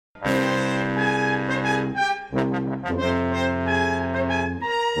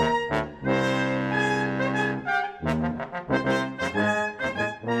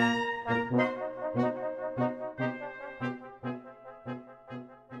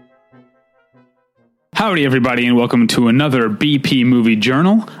Howdy, everybody, and welcome to another BP Movie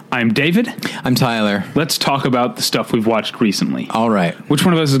Journal. I'm David. I'm Tyler. Let's talk about the stuff we've watched recently. All right. Which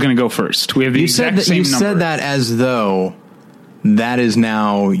one of us is going to go first? We have the exact same number. You said that as though that is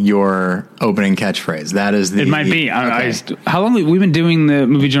now your opening catchphrase. That is the... It might be. Okay. How long? We've been doing the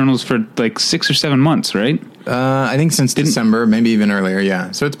movie journals for like 6 or 7 months, right? I think since December, maybe even earlier, yeah.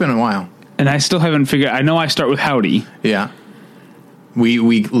 So it's been a while. And I still haven't figured... I know I start with Howdy. Yeah. We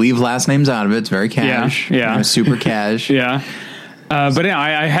leave last names out of it. It's very cash. Yeah. You know, super cash. Yeah. But yeah,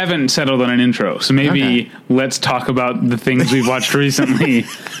 I haven't settled on an intro, so maybe let's talk about the things we've watched recently.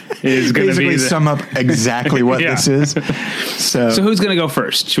 Is going to be sum up exactly what this is. So who's going to go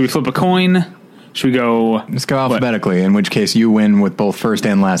first? Should we flip a coin? Should we go? Let's go alphabetically. In which case, you win with both first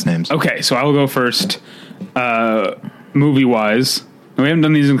and last names. Okay, so I will go first. Movie wise, we haven't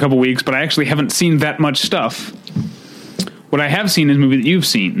done these in a couple weeks, but I actually haven't seen that much stuff. What I have seen is a movie that you've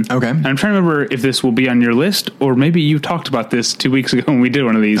seen. Okay. And I'm trying to remember if this will be on your list, or maybe you talked about this 2 weeks ago when we did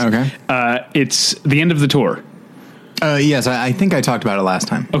one of these. Okay. It's The End of the Tour. Yes, I think I talked about it last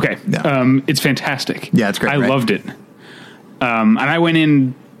time. Okay. Yeah. It's fantastic. Yeah, it's great. I loved it. And I went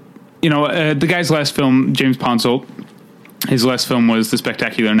in, the guy's last film, James Ponsoldt, his last film was The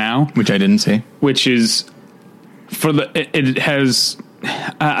Spectacular Now. Which I didn't see. Which is, it has,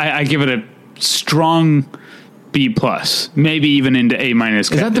 I give it a strong B plus, maybe even into A minus.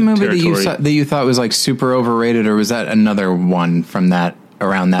 Is that the movie that you thought was like super overrated, or was that another one from that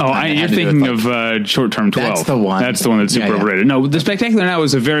around that time? You're thinking of Short Term 12. That's the one. That's the one that's super overrated. No, The Spectacular Now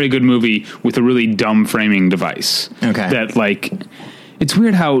is a very good movie with a really dumb framing device. Okay. That it's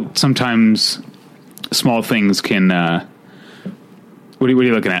weird how sometimes small things can. What are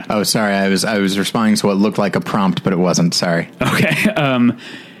you looking at? Oh, sorry, I was responding to what looked like a prompt, but it wasn't. Sorry. Okay.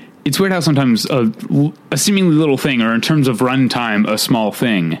 It's weird how sometimes a seemingly little thing, or in terms of runtime, a small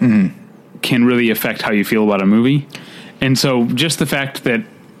thing can really affect how you feel about a movie. And so just the fact that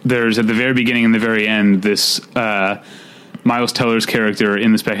there's at the very beginning and the very end, this Miles Teller's character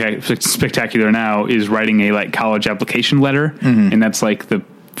in The Spectacular Now is writing a college application letter. And that's the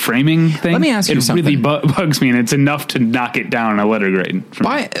framing thing. Let me ask you something. It really bugs me, and it's enough to knock it down on a letter grade.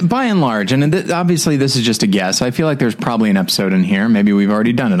 By and large, and obviously this is just a guess, I feel like there's probably an episode in here. Maybe we've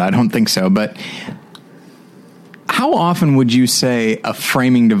already done it. I don't think so. But how often would you say a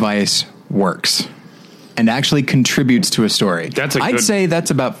framing device works and actually contributes to a story? I'd say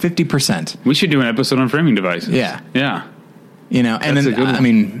that's about 50%. We should do an episode on framing devices. Yeah. Yeah. And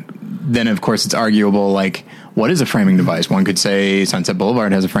then, then of course it's arguable, what is a framing device? One could say Sunset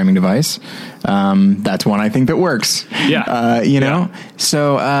Boulevard has a framing device. That's one I think that works. Yeah.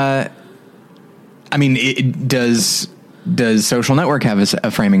 So, does Social Network have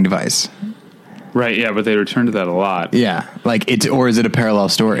a framing device? Right. Yeah. But they return to that a lot. Yeah. Or is it a parallel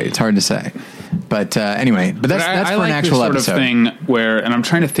story? It's hard to say. But anyway, that's for an actual episode. This sort of thing where, and I'm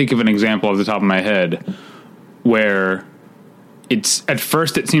trying to think of an example off the top of my head where it's at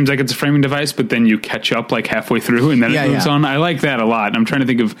first it seems like it's a framing device, but then you catch up halfway through and then it moves on. I like that a lot. And I'm trying to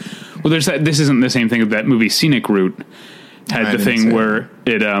think of, this isn't the same thing as that movie Scenic Route had the thing where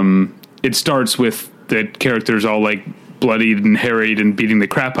it starts with the characters all bloodied and harried and beating the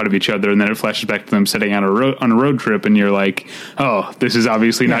crap out of each other, and then it flashes back to them setting out on a road trip, and you're like, oh, this is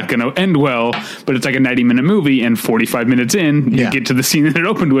obviously not going to end well. But it's like a 90-minute movie, and 45 minutes in, you get to the scene that it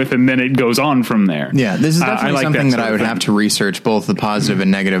opened with, and then it goes on from there. Yeah, this is definitely something that I would have to research, both the positive and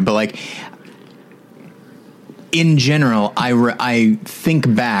negative. But in general, I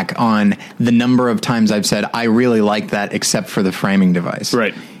think back on the number of times I've said I really like that, except for the framing device.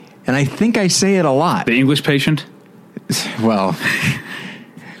 Right. And I think I say it a lot. The English Patient. Well,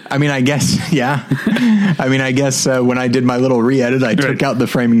 I guess, yeah. I guess when I did my little re-edit, I took out the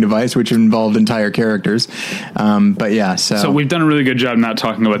framing device, which involved entire characters. But yeah, so we've done a really good job not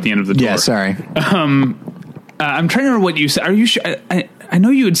talking about the End of the Tour. Yeah, sorry. I'm trying to remember what you said. Are you sure? I know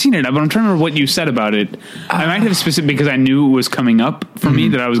you had seen it, but I'm trying to remember what you said about it. I might have specific, because I knew it was coming up for me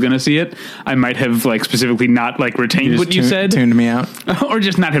that I was going to see it. I might have specifically not retained what you said. Tuned me out. Or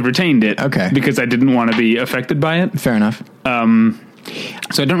just not have retained it. Okay. Because I didn't want to be affected by it. Fair enough. So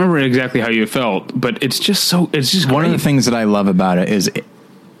I don't remember exactly how you felt, but it's just one great. of the things that I love about it is it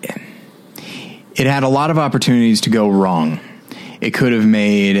had a lot of opportunities to go wrong. It could have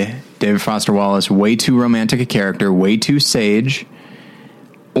made David Foster Wallace way too romantic a character, way too sage,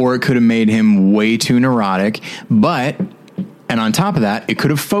 or it could have made him way too neurotic. And on top of that, it could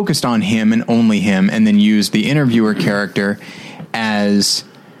have focused on him and only him, and then used the interviewer character as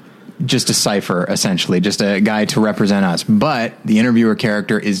just a cipher, essentially, just a guy to represent us. But the interviewer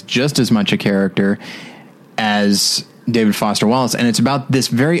character is just as much a character as David Foster Wallace, and it's about this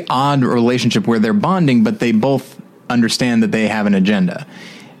very odd relationship where they're bonding, but they both understand that they have an agenda.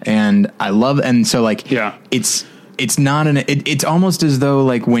 And I love, and so like, it's not it's almost as though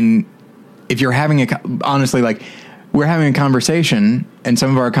like if you're having honestly, like we're having a conversation, and some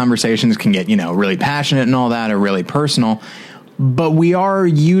of our conversations can get, really passionate and all that, or really personal, but we are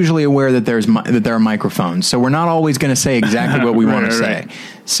usually aware that there are microphones. So we're not always going to say exactly what we want to say. Right.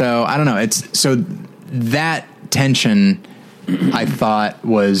 So I don't know. So that tension I thought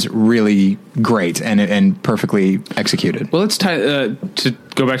was really great and perfectly executed. Well, let's to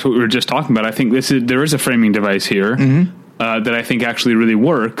go back to what we were just talking about. I think there is a framing device here that I think actually really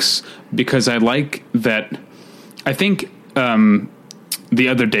works, because I like that. I think the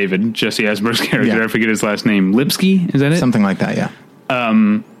other David, Jesse Eisenberg's character, I forget his last name, Lipsky, is that it? Something like that, yeah.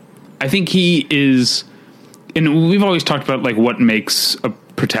 I think he is, and we've always talked about like what makes a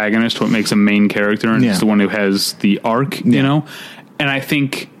protagonist, what makes a main character, and it's the one who has the arc, you know? And I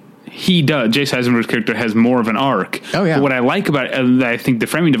think he does. Jesse Eisenberg's character has more of an arc. Oh, yeah. But what I like about it, I think the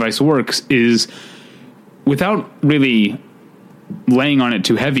framing device works, is without really laying on it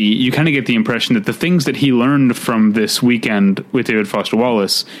too heavy, you kind of get the impression that the things that he learned from this weekend with David Foster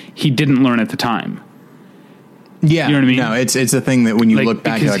Wallace, he didn't learn at the time. Yeah. You know what I mean? No, it's a thing that when you look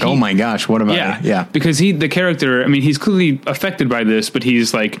back, you're like, oh my gosh, what about it? Yeah. Because the character, I mean, he's clearly affected by this, but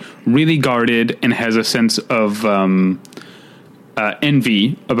he's like really guarded and has a sense of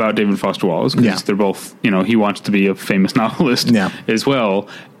envy about David Foster Wallace, because they're both, he wants to be a famous novelist as well.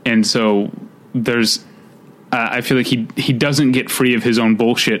 And so there's, I feel like he doesn't get free of his own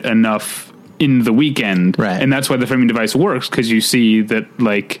bullshit enough in the weekend. Right. And that's why the framing device works, because you see that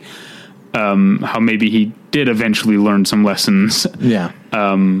like, how maybe he did eventually learn some lessons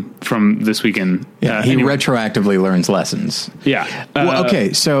from this weekend. Yeah, he retroactively learns lessons. Yeah. Well,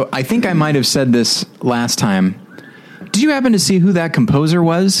 okay, so I think I might have said this last time. Did you happen to see who that composer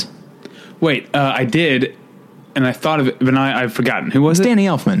was? Wait, I did, and I thought of it, but I've forgotten. Who was it? Danny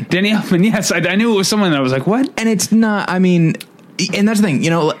Elfman. Danny Elfman, yes. I knew it was someone that I was like, what? And it's not, I mean, and that's the thing,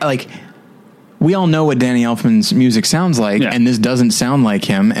 like, we all know what Danny Elfman's music sounds like, and this doesn't sound like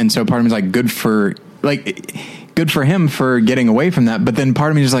him, and so part of me is like, good for him for getting away from that, but then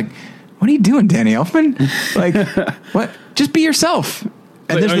part of me is like, what are you doing, Danny Elfman? Like, what? Just be yourself.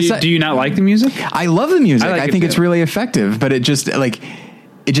 And do you not like the music? I love the music. I think it's really effective, but it just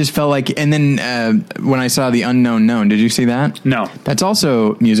felt like, and then when I saw The Unknown Known, did you see that? No. That's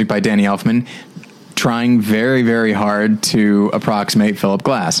also music by Danny Elfman, trying very, very hard to approximate Philip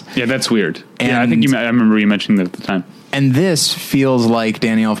Glass. Yeah, that's weird. And I think I remember you mentioning that at the time. And this feels like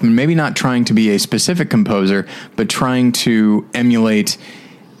Danny Elfman, maybe not trying to be a specific composer, but trying to emulate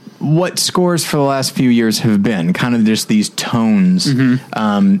what scores for the last few years have been, kind of just these tones.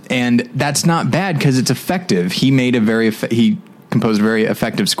 And that's not bad because it's effective. He made he composed a very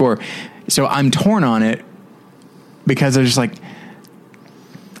effective score. So I'm torn on it because I was just like,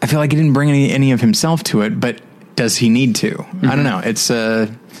 I feel like he didn't bring any of himself to it, but does he need to? I don't know. It's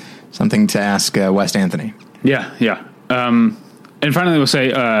something to ask Wes Anthony. Yeah. And finally, we'll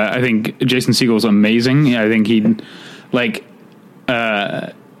say, I think Jason Segel's amazing. I think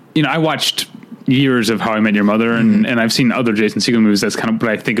I watched years of How I Met Your Mother, and I've seen other Jason Segel movies. That's kind of, but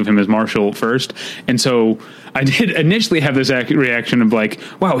I think of him as Marshall first. And so I did initially have this reaction of like,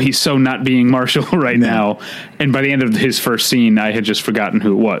 wow, he's so not being Marshall right now. And by the end of his first scene, I had just forgotten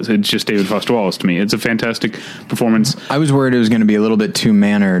who it was. It's just David Foster Wallace to me. It's a fantastic performance. I was worried it was going to be a little bit too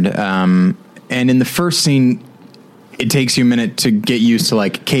mannered. And in the first scene, it takes you a minute to get used to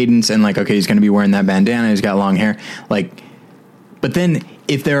like cadence and like, okay, he's going to be wearing that bandana. He's got long hair. But then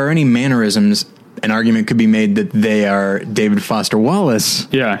if there are any mannerisms, an argument could be made that they are David Foster Wallace.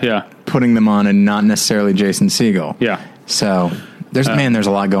 Yeah. Putting them on and not necessarily Jason Segel. Yeah. So there's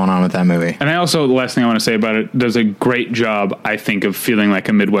a lot going on with that movie. And I also, the last thing I want to say about it, does a great job, I think, of feeling like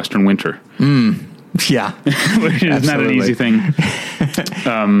a Midwestern winter. Yeah. Which is not an easy thing.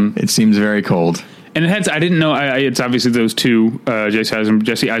 It seems very cold. And I didn't know, it's obviously those two,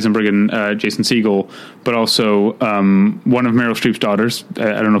 Jesse Eisenberg and Jason Segel, but also one of Meryl Streep's daughters.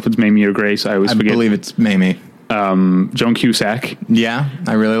 I don't know if it's Mamie or Grace. I always forget. I believe it's Mamie. Joan Cusack. Yeah,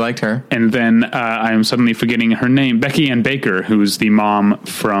 I really liked her. And then I am suddenly forgetting her name, Becky Ann Baker, who's the mom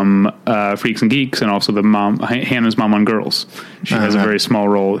from Freaks and Geeks, and also the mom, Hannah's mom on Girls. She has a very small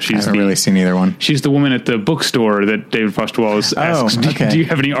role. I haven't really seen either one. She's the woman at the bookstore that David Foster Wallace asks, do you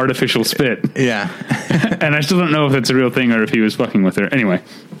have any artificial spit? Yeah. And I still don't know if that's a real thing or if he was fucking with her. Anyway,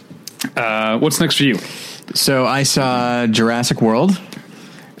 what's next for you? So I saw Jurassic World.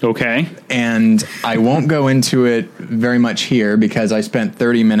 Okay. And I won't go into it very much here because I spent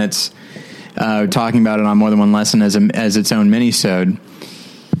 30 minutes talking about it on More Than One Lesson as its own mini-sode.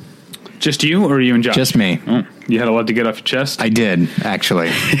 Just you, or you and Josh? Just me. Oh, you had a lot to get off your chest? I did, actually.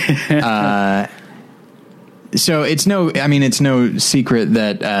 So it's no secret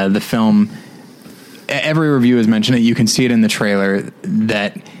that the film, every review has mentioned it. You can see it in the trailer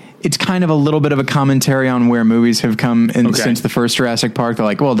that it's kind of a little bit of a commentary on where movies have come since the first Jurassic Park. They're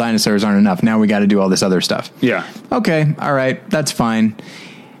like, well, dinosaurs aren't enough. Now we got to do all this other stuff. Yeah. Okay. All right. That's fine.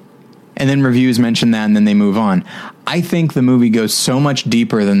 And then reviews mention that, and then they move on. I think the movie goes so much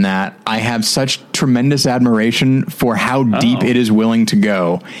deeper than that. I have such tremendous admiration for how deep it is willing to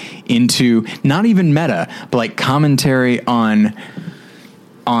go into not even meta, but like commentary on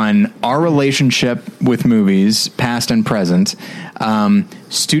our relationship with movies, past and present,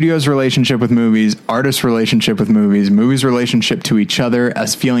 studios' relationship with movies, artists' relationship with movies, movies' relationship to each other,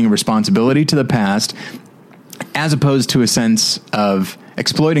 us feeling a responsibility to the past, as opposed to a sense of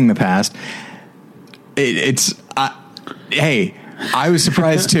exploiting the past. Hey, I was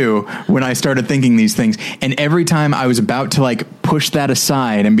surprised too when I started thinking these things, and every time I was about to like push that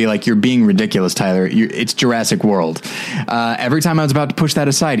aside and be like, "You're being ridiculous, Tyler. It's Jurassic World." Every time I was about to push that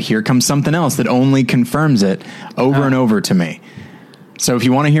aside, here comes something else that only confirms it over and over to me. So if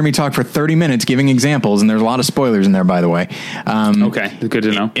you want to hear me talk for 30 minutes giving examples, and there's a lot of spoilers in there, by the way. Okay, good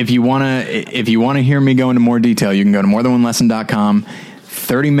to know. If you want to hear me go into more detail, you can go to morethanonelesson.com.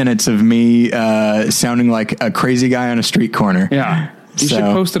 30 minutes of me sounding like a crazy guy on a street corner. Yeah. You should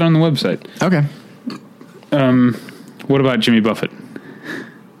post it on the website. Okay. What about Jimmy Buffett?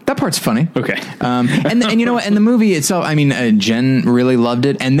 That part's funny. Okay. And you know what? And the movie itself, I mean, Jen really loved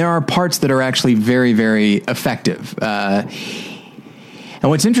it. And there are parts that are actually very, very effective. And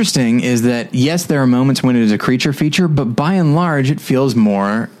what's interesting is that, yes, there are moments when it is a creature feature, but by and large, it feels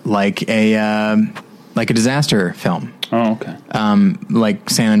more like a disaster film. Oh, okay. Like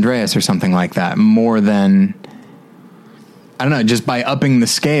San Andreas or something like that. More than, I don't know, just by upping the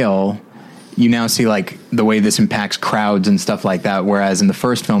scale, you now see like the way this impacts crowds and stuff like that. Whereas in the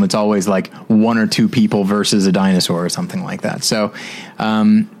first film, it's always like one or two people versus a dinosaur or something like that. So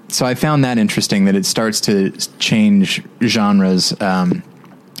I found that interesting, that it starts to change genres,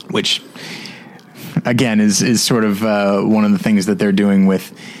 which again is sort of one of the things that they're doing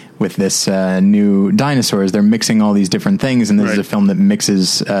with this new Dinosaurs. They're mixing all these different things, and this is a film that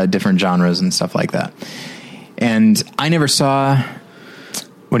mixes different genres and stuff like that. And I never saw,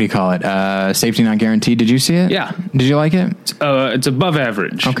 what do you call it? Safety Not Guaranteed. Did you see it? Yeah. Did you like it? It's above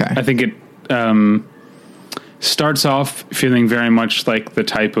average. Okay. I think it starts off feeling very much like the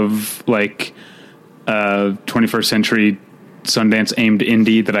type of like 21st century Sundance aimed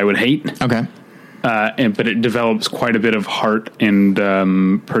indie that I would hate. Okay. But it develops quite a bit of heart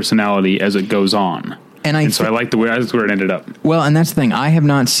and personality as it goes on. And so I like that's where it ended up. Well, and that's the thing. I have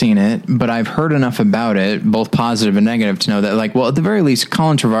not seen it, but I've heard enough about it, both positive and negative, to know that, like, well, at the very least,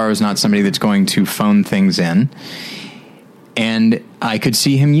 Colin Trevorrow is not somebody that's going to phone things in. And I could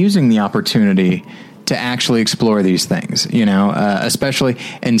see him using the opportunity to actually explore these things, you know, especially,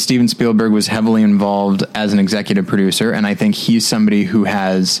 and Steven Spielberg was heavily involved as an executive producer, and I think he's somebody who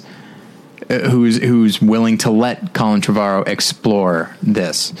has, who's willing to let Colin Trevorrow explore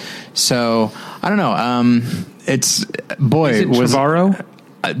this. So I don't know. It's Trevorrow?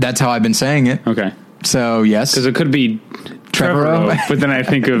 That's how I've been saying it. Okay. So yes, because it could be Trevorrow, but then I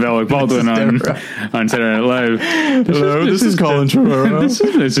think of Alec Baldwin on Saturday Night Live. Hello, this is Colin Trevorrow.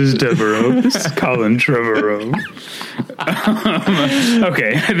 This is Devereaux. This is Colin Trevorrow.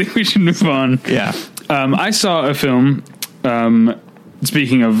 Okay, I think we should move on. Yeah. I saw a film.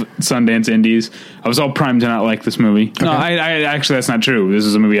 Speaking of Sundance indies, I was all primed to not like this movie. Okay. No, I actually, that's not true. This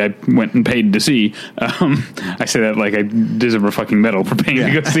is a movie I went and paid to see. I say that like I deserve a fucking medal for paying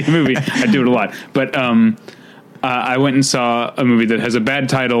to go see a movie. I do it a lot. But I went and saw a movie that has a bad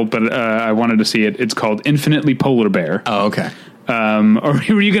title, but I wanted to see it. It's called Infinitely Polar Bear. Oh, okay. Or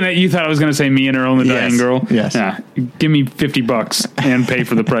were you thought I was going to say Me and Earl and the Dying Girl? Yes. Yeah. Give me $50 and pay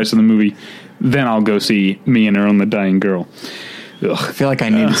for the price of the movie. Then I'll go see Me and Earl and the Dying Girl. Ugh. I feel like I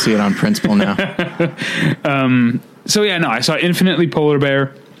need to see it on principle now. So yeah, no, I saw Infinitely Polar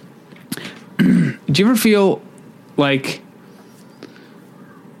Bear. Do you ever feel like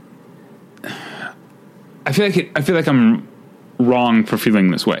I feel like I'm wrong for feeling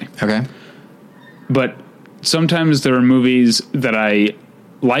this way. Okay. But sometimes there are movies that I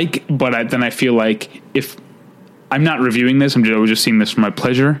like, but then I feel like if I'm not reviewing this, I was just seeing this for my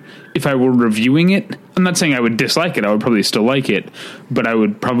pleasure. If I were reviewing it, I'm not saying I would dislike it. I would probably still like it, but I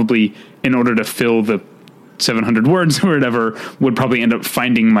would probably, in order to fill the 700 words or whatever, would probably end up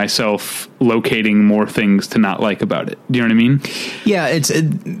finding myself locating more things to not like about it. Do you know what I mean? Yeah,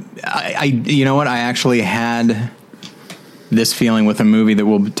 I you know what? I actually had this feeling with a movie that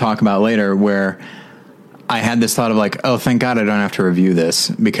we'll talk about later, where I had this thought of like, oh, thank God I don't have to review this,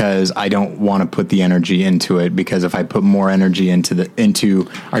 because I don't want to put the energy into it, because if I put more energy into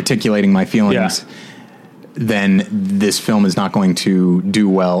articulating my feelings, then this film is not going to do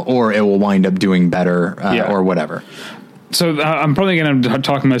well, or it will wind up doing better, or whatever. So I'm probably going to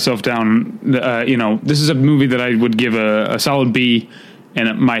talk myself down. This is a movie that I would give a solid B, and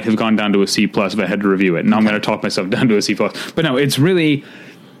it might have gone down to a C+ if I had to review it. Now I'm going to talk myself down to a C+. But no, it's really,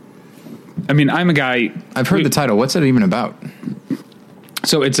 I mean, I'm a guy. I've heard the title. What's it even about?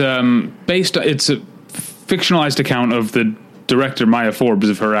 So it's it's a fictionalized account of the director Maya Forbes,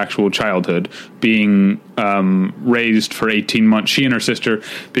 of her actual childhood, being raised for 18 months. She and her sister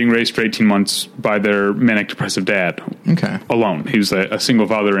being raised for 18 months by their manic depressive dad. Okay. Alone. He was a single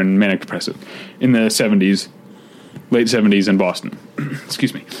father and manic depressive in the 70s, late 70s in Boston.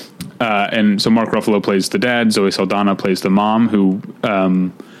 Excuse me. And so Mark Ruffalo plays the dad. Zoe Saldana plays the mom, who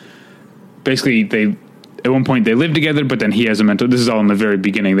basically at one point they live together, but then he has a mental, this is all in the very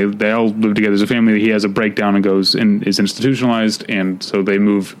beginning. They all live together as a family. He has a breakdown and goes and is institutionalized. And so they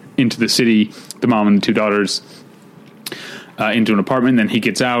move into the city, the mom and the two daughters, into an apartment. Then he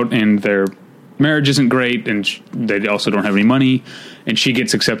gets out and their marriage isn't great. And they also don't have any money. And she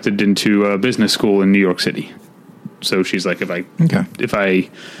gets accepted into a business school in New York City. So she's like, if I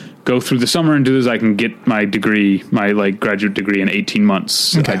go through the summer and do this, I can get my degree, my graduate degree in 18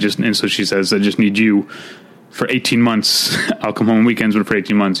 months. Okay. And so she says, I just need you for 18 months. I'll come home on weekends, but for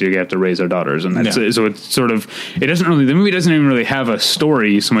 18 months, you have to raise our daughters. And that's it. So it's sort of, the movie doesn't even really have a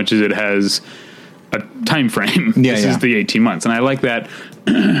story so much as it has a time frame. This is the 18 months. And I like that.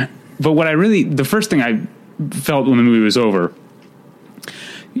 But the first thing I felt when the movie was over,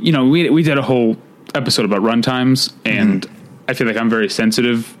 we did a whole episode about runtimes, and I feel like I'm very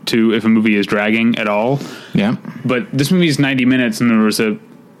sensitive to if a movie is dragging at all. Yeah. But this movie is 90 minutes, and there was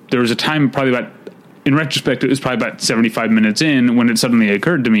a time probably about, in retrospect, it was probably about 75 minutes in when it suddenly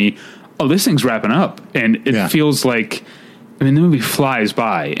occurred to me, oh, this thing's wrapping up. And it feels like, the movie flies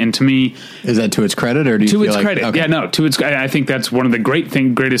by. And to me, is that to its credit, or do you feel its credit? Okay. Yeah, no, to its, I think that's one of the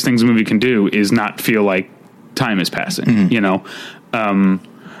greatest things a movie can do, is not feel like time is passing,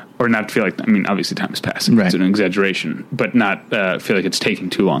 or not feel like, obviously time is passing. Right. It's an exaggeration, but not feel like it's taking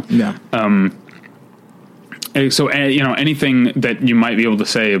too long. Yeah. So, anything that you might be able to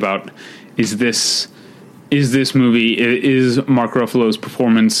say about, is this movie, is Mark Ruffalo's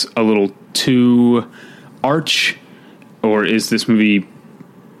performance a little too arch, or is this movie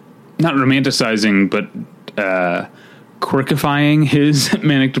not romanticizing, but quirkifying his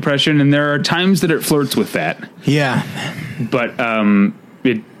manic depression? And there are times that it flirts with that. Yeah. But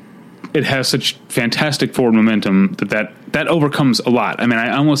it has such fantastic forward momentum that overcomes a lot.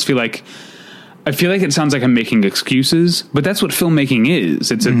 I almost feel like it sounds like I'm making excuses, but that's what filmmaking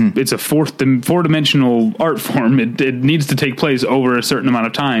is. It's a four-dimensional art form. It needs to take place over a certain amount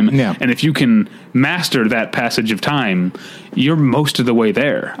of time. Yeah. And if you can master that passage of time, you're most of the way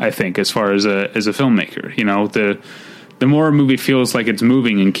there, I think, as far as a filmmaker. The more a movie feels like it's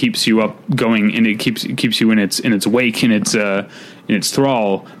moving and keeps you up going, and it keeps you in its wake, in its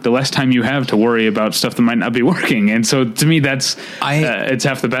thrall, the less time you have to worry about stuff that might not be working. And so to me, that's it's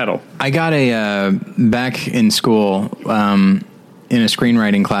half the battle. I got back in school, in a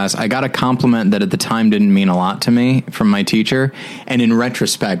screenwriting class, I got a compliment that at the time didn't mean a lot to me from my teacher. And in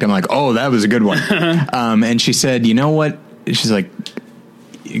retrospect, I'm like, oh, that was a good one. And she said, you know what? She's like,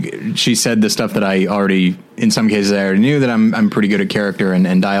 she said the stuff that I already, in some cases, I already knew, that I'm pretty good at character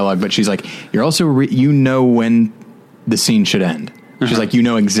and dialogue. But she's like, you're also, when the scene should end. She's like,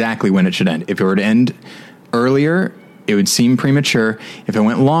 exactly when it should end. If it were to end earlier, it would seem premature. If it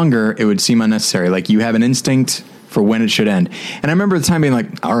went longer, it would seem unnecessary. Like, you have an instinct for when it should end. And I remember at the time being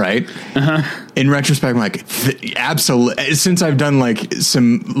like, all right. In retrospect, I'm like, absolutely. Since I've done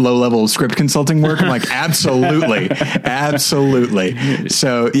some low-level script consulting work, I'm like, absolutely. Absolutely.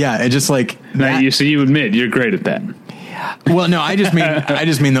 So yeah, it just now you admit you're great at that. Well, no, I just mean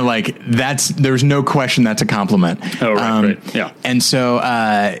that there's no question that's a compliment. Oh, right. Yeah. And so,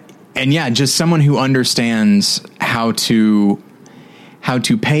 just someone who understands how to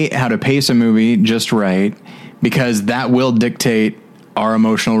pace a movie just right, because that will dictate our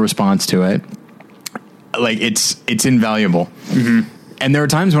emotional response to it. It's invaluable. Mm-hmm. And there are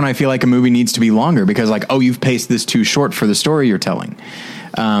times when I feel like a movie needs to be longer because you've paced this too short for the story you're telling.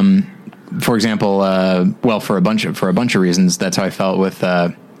 For example, for a bunch of reasons, that's how I felt with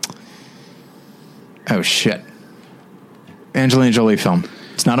Oh, shit. Angelina Jolie film.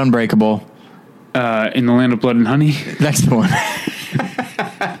 It's not Unbreakable. In the Land of Blood and Honey. That's the one.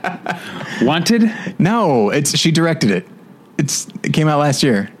 Wanted? No, she directed it. It came out last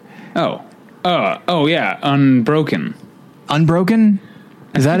year. Oh, yeah. Unbroken. Unbroken?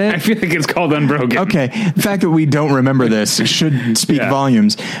 Is that it? I feel like it's called Unbroken. Okay. The fact that we don't remember this should speak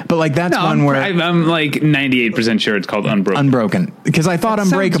volumes. But like that's one where I'm like 98% sure it's called Unbroken. Unbroken. Because I thought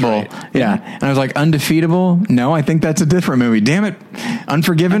Unbreakable. Right. Yeah. And I was like, Undefeatable? No, I think that's a different movie. Damn it.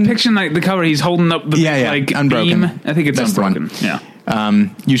 Unforgiven? I'm picturing like the cover, he's holding up the like Unbroken. beam. I think it's that's Unbroken. The one. Yeah.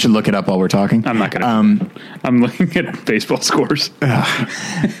 You should look it up while we're talking. I'm not going to. I'm looking at baseball scores.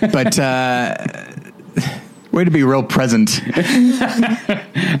 But way to be real present.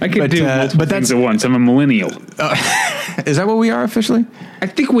 I can do multiple things at once. I'm a millennial. Is that what we are officially? I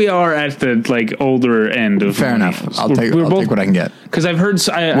think we are at the like older end of. Fair enough. I'll take what I can get. Because I've heard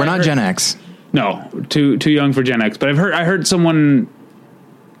we're not Gen X. No, too young for Gen X. But I heard someone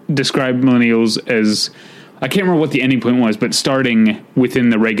describe millennials as, I can't remember what the ending point was, but starting within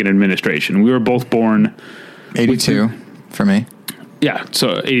the Reagan administration. We were both born 82 for me. Yeah,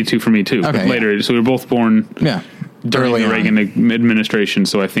 so 82 for me too. Okay, later, so we were both born during the Reagan administration,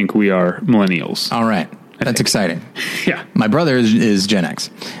 so I think we are millennials. All right. That's exciting. Yeah. My brother is Gen X.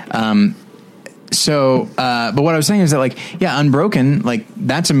 But what I was saying is that like, yeah, Unbroken, like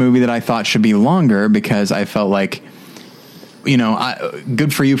that's a movie that I thought should be longer because I felt like, you know,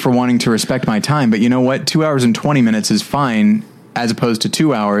 good for you for wanting to respect my time, but you know what? 2 hours and 20 minutes is fine as opposed to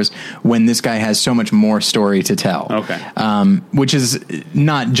 2 hours when this guy has so much more story to tell. Okay. Which is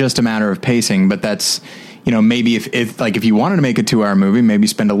not just a matter of pacing, but that's, you know, maybe if you wanted to make a 2 hour movie, maybe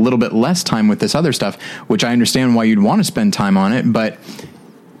spend a little bit less time with this other stuff, which I understand why you'd want to spend time on it, but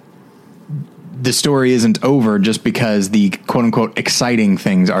the story isn't over just because the quote unquote exciting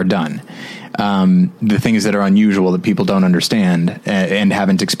things are done. The things that are unusual that people don't understand and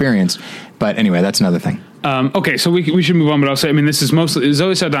haven't experienced. But anyway, that's another thing. Okay, so we should move on, but I'll say, I mean, this is mostly,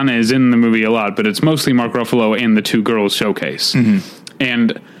 Zoe Saldana is in the movie a lot, but it's mostly Mark Ruffalo and the two girls showcase. Mm-hmm.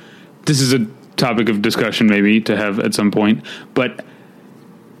 And this is a topic of discussion maybe to have at some point,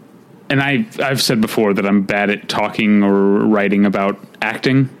 and I've said before that I'm bad at talking or writing about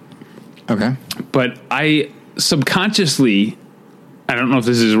acting. Okay. But I subconsciously, I don't know if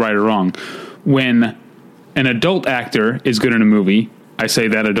this is right or wrong, when an adult actor is good in a movie, I say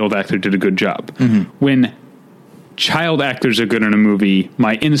that adult actor did a good job. Mm-hmm. When child actors are good in a movie,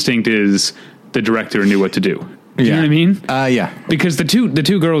 my instinct is the director knew what to do. Do you know what I mean? Yeah. Because the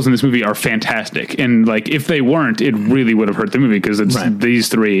two girls in this movie are fantastic, and like if they weren't, it really would have hurt the movie because it's these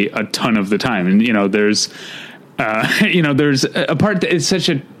three a ton of the time. And you know, there's a part that is such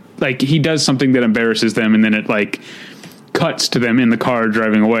a, like, he does something that embarrasses them, and then it like cuts to them in the car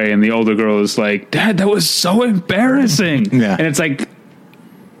driving away, and the older girl is like, "Dad, that was so embarrassing." Yeah. And it's like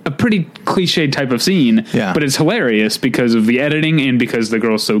a pretty cliched type of scene, but it's hilarious because of the editing and because the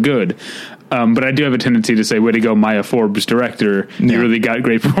girl's so good. But I do have a tendency to say, way to go, Maya Forbes, director. You really got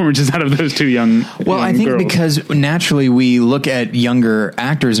great performances out of those two young I think girls. Because naturally we look at younger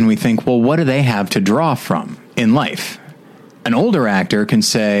actors and we think, well, what do they have to draw from in life? An older actor can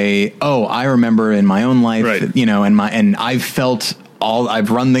say, "Oh, I remember in my own life, you know, and I've felt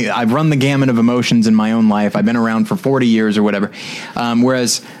I've run the gamut of emotions in my own life. I've been around for 40 years or whatever."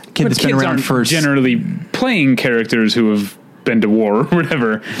 Whereas kids been around for generally playing characters who have been to war or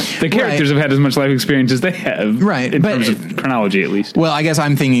whatever. The characters have had as much life experience as they have, in terms of chronology, at least. Well, I guess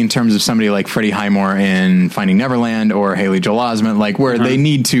I'm thinking in terms of somebody like Freddie Highmore in Finding Neverland or Haley Joel Osment, like where they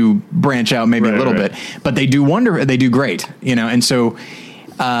need to branch out maybe a little bit, but they do great, you know. And so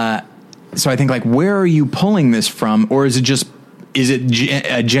I think, like, where are you pulling this from, or is it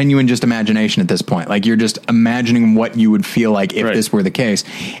a genuine just imagination at this point? Like, you're just imagining what you would feel like if this were the case,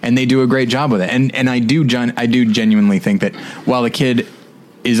 and they do a great job with it. And I do genuinely think that while the kid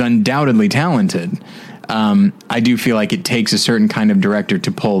is undoubtedly talented, I do feel like it takes a certain kind of director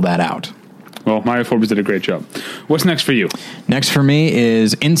to pull that out. Well, Maya Forbes did a great job. What's next for you? Next for me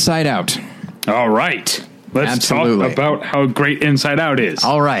is Inside Out. All right. Let's talk about how great Inside Out is.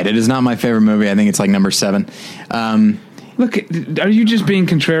 All right. It is not my favorite movie. I think it's like number 7. Look, are you just being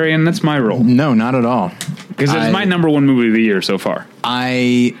contrarian? That's my role. No, not at all. Because it's my number 1 movie of the year so far.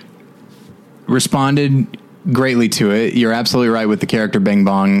 I responded greatly to it. You're absolutely right with the character Bing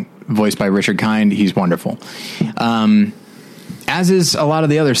Bong, voiced by Richard Kind. He's wonderful. As is a lot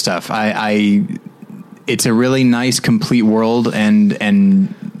of the other stuff. It's a really nice, complete world, and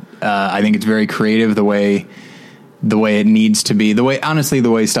I think it's very creative the way it needs to be. The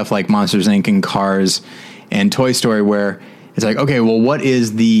way stuff like Monsters, Inc. and Cars and Toy Story, where it's like, okay, well, what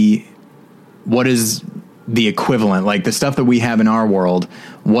is the what is the equivalent, like the stuff that we have in our world,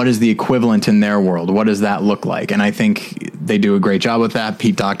 what is the equivalent in their world? What does that look like? And I think they do a great job with that.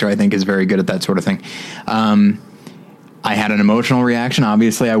 Pete Docter, I think, is very good at that sort of thing. I had an emotional reaction.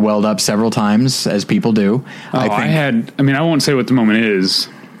 Obviously, I welled up several times, as people do. I won't say what the moment is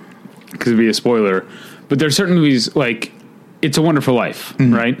because it'd be a spoiler, but there's certain movies like It's a Wonderful Life,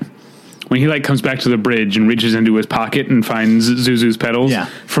 right? When he like comes back to the bridge and reaches into his pocket and finds Zuzu's pedals. Yeah.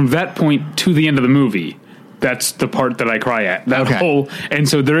 From that point to the end of the movie, that's the part that I cry at. That whole, and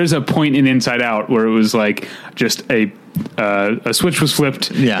so there is a point in Inside Out where it was like just a switch was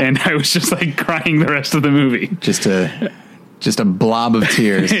flipped, and I was just like crying the rest of the movie. Just a blob of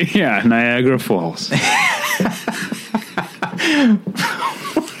tears. Yeah, Niagara Falls.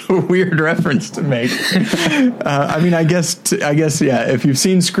 Weird reference to make. I mean, I guess, yeah. If you've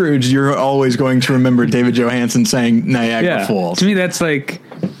seen Scrooge, you're always going to remember David Johansen saying Niagara Falls. To me, that's like,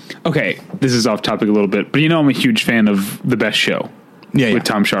 okay, this is off topic a little bit, but I'm a huge fan of The Best Show with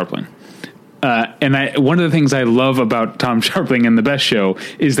Tom Sharpling. And one of the things I love about Tom Sharpling and The Best Show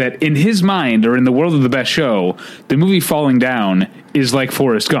is that in his mind, or in the world of The Best Show, the movie Falling Down is like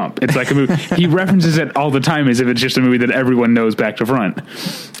Forrest Gump. It's like a movie. He references it all the time as if it's just a movie that everyone knows back to front.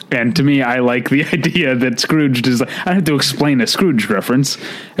 And to me, I like the idea that Scrooge is like, I don't have to explain a Scrooge reference.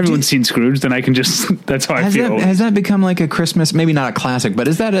 Everyone's seen Scrooge, then I can just, that's how I feel. Has that become like a Christmas, maybe not a classic, but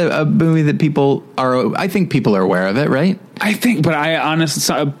is that a movie that people are, I think people are aware of it, right? I think, but I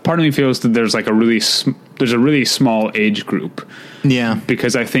honestly, part of me feels that there's like a really small age group. Yeah.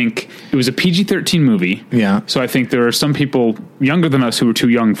 Because I think it was a PG-13 movie. Yeah. So I think there are some people younger than us who were too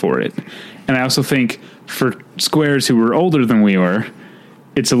young for it. And I also think for squares who were older than we were,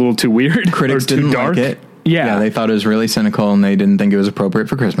 it's a little too weird. Critics didn't like it. Yeah, they thought it was really cynical and they didn't think it was appropriate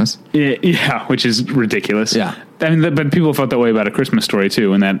for Christmas. Yeah, which is ridiculous. Yeah. I mean, but people felt that way about A Christmas Story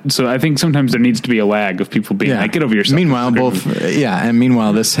too, and so I think sometimes there needs to be a lag of people being like, "Get over yourself." Meanwhile,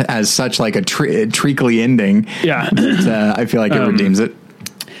 meanwhile, this has such like a treacly ending. Yeah, that, I feel like it redeems it.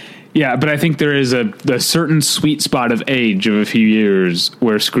 Yeah, but I think there is a certain sweet spot of age of a few years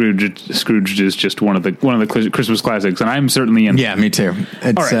where Scrooge is just one of the Christmas classics, and I'm certainly in. Yeah, me too.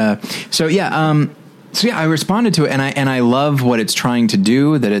 It's right. So I responded to it, and I love what it's trying to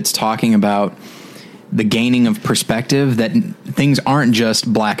do. That it's talking about the gaining of perspective. That things aren't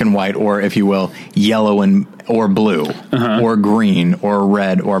just black and white, or if you will, yellow or blue, or green, or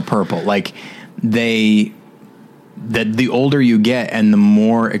red, or purple. Like that the older you get and the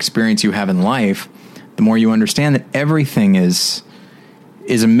more experience you have in life, the more you understand that everything is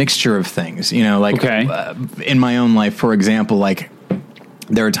a mixture of things. You know, like in my own life, for example, like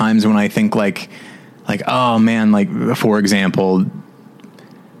there are times when I think like, oh man, like for example,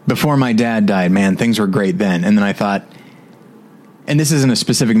 before my dad died, man, things were great then. And then I thought, and this isn't a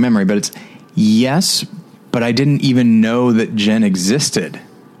specific memory, but it's yes, but I didn't even know that Jen existed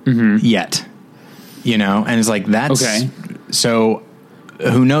yet. You know, and it's like, that's so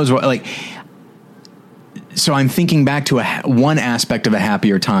who knows what, like, so I'm thinking back to one aspect of a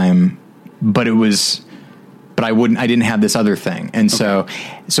happier time, but I didn't have this other thing. And so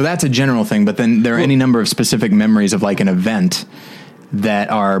that's a general thing, but then there are any number of specific memories of like an event that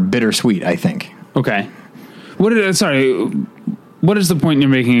are bittersweet, I think. Okay. What is the point you're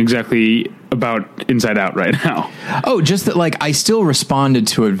making exactly about Inside Out right now? Oh, just that, like, I still responded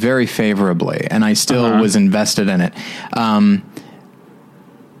to it very favorably, and I still was invested in it.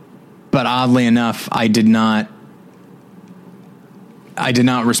 But oddly enough, I did not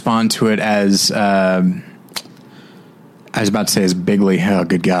respond to it as, I was about to say as bigly, oh,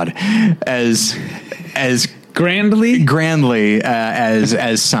 good God, as grandly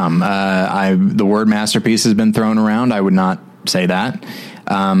as some. The word masterpiece has been thrown around. I would not say that.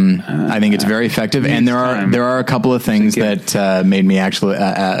 I think it's very effective, and there are a couple of things that made me actually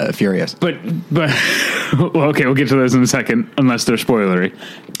furious. But well, okay, we'll get to those in a second, unless they're spoilery,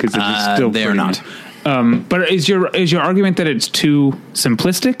 because they're not. But is your argument that it's too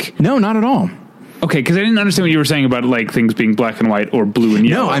simplistic? No, not at all. Okay, because I didn't understand what you were saying about like things being black and white or blue and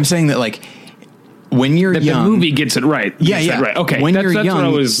yellow. No, I'm saying that like, when you're young, the movie gets it right. Yeah. Right. Okay. When that's you're young, where I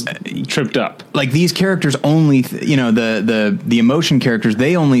was tripped up. Like these characters only, the emotion characters,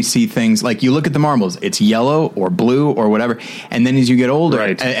 they only see things like you look at the marbles, it's yellow or blue or whatever. And then as you get older,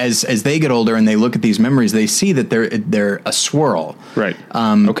 as they get older and they look at these memories, they see that they're a swirl. Right.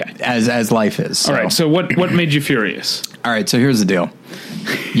 Okay. As life is. So. All right. So what made you furious? All right. So here's the deal.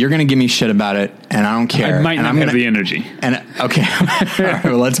 You're going to give me shit about it, and I don't care. I might not have the energy. And okay, all right,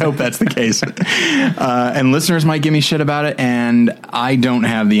 well, let's hope that's the case. And listeners might give me shit about it, and I don't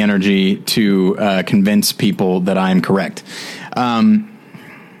have the energy to convince people that I'm correct.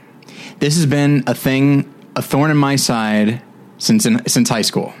 This has been a thorn in my side since high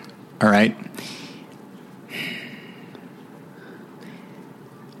school. All right.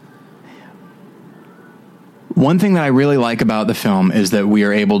 One thing that I really like about the film is that we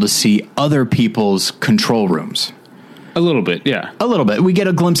are able to see other people's control rooms. A little bit, yeah. A little bit. We get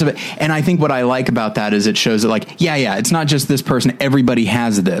a glimpse of it. And I think what I like about that is it shows that, like, yeah, it's not just this person. Everybody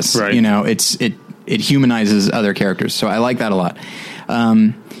has this. Right. You know, it humanizes other characters. So I like that a lot.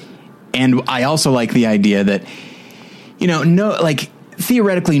 And I also like the idea that, you know,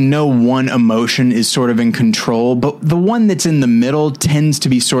 theoretically no one emotion is sort of in control, but the one that's in the middle tends to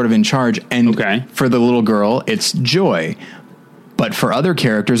be sort of in charge. And for the little girl, it's joy. But for other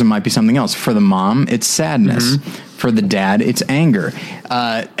characters, it might be something else. For the mom, it's sadness. Mm-hmm. For the dad, it's anger.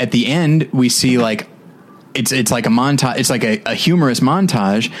 At the end, we see like it's like a montage. It's like a humorous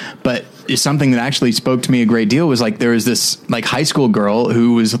montage, but it's something that actually spoke to me a great deal was like there was this like high school girl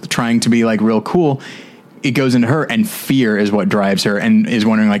who was trying to be like real cool. It goes into her, and fear is what drives her, and is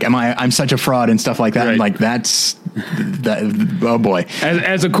wondering like, I'm such a fraud and stuff like that. Right. And like that's that. Oh boy!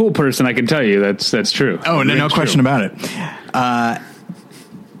 As a cool person, I can tell you that's true. Oh, no question about it.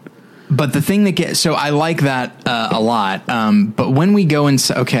 But the thing that gets, so I like that a lot. But when we go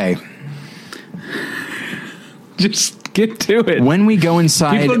inside, just get to it. When we go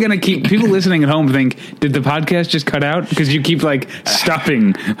inside, people listening at home think, did the podcast just cut out? Because you keep like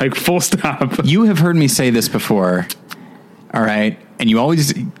stopping, like full stop. You have heard me say this before. All right. And you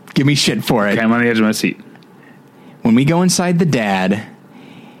always give me shit for it. Okay, I'm on the edge of my seat. When we go inside the dad,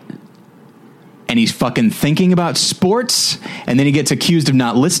 and he's fucking thinking about sports, and then he gets accused of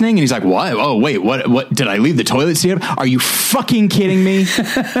not listening, and he's like, what? Oh, wait, what? Did I leave the toilet seat up? Are you fucking kidding me?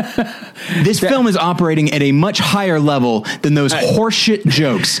 This film is operating at a much higher level than those horseshit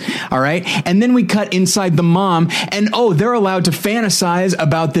jokes, all right? And then we cut inside the mom, and they're allowed to fantasize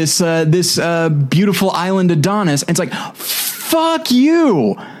about this beautiful island Adonis, and it's like, fuck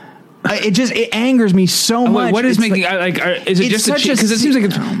you! It angers me so much. What is making is it just because it seems like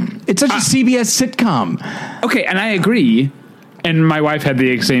it's such a CBS sitcom? Okay, and I agree. And my wife had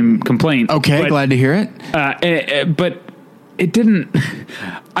the same complaint. Okay, glad to hear it. But it didn't.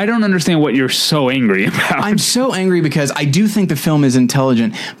 I don't understand what you're so angry about. I'm so angry because I do think the film is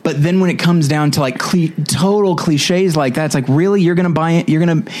intelligent, but then when it comes down to like total cliches like that, it's like, really, you're going to buy it? You're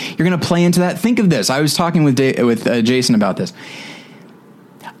going to play into that? Think of this. I was talking with Jason about this.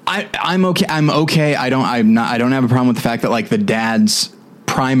 I'm okay. I don't have a problem with the fact that like the dad's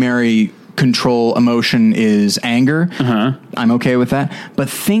primary control emotion is anger. Uh-huh. I'm okay with that. But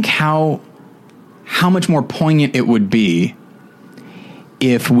think how much more poignant it would be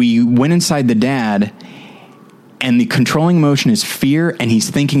if we went inside the dad and the controlling emotion is fear, and he's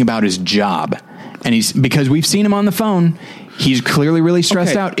thinking about his job, and because we've seen him on the phone. He's clearly really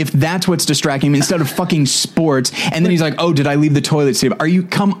stressed out. If that's what's distracting him instead of fucking sports, and then he's like, "Oh, did I leave the toilet seat? Are you?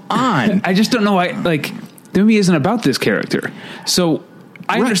 Come on!" I just don't know. The movie isn't about this character, so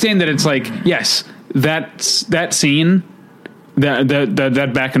I understand that it's like, yes, that scene,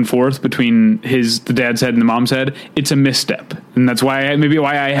 that back and forth between the dad's head and the mom's head, it's a misstep, and that's why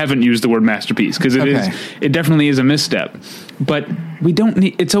I haven't used the word masterpiece, because it definitely is a misstep. But we don't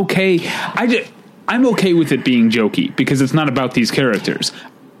need. It's okay. I'm okay with it being jokey because it's not about these characters.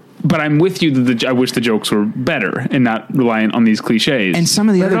 But I'm with you that I wish the jokes were better and not reliant on these cliches. And some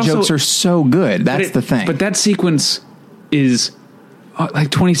of the other jokes are so good. That's the thing. But that sequence is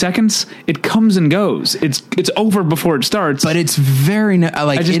like 20 seconds. It comes and goes. It's over before it starts. But it's very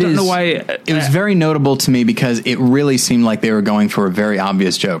I just don't know why. It was very notable to me because it really seemed like they were going for a very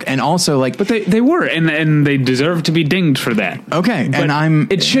obvious joke, and also like. But they were, and they deserve to be dinged for that. Okay, but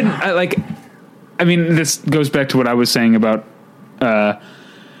and it shouldn't I mean, this goes back to what I was saying about a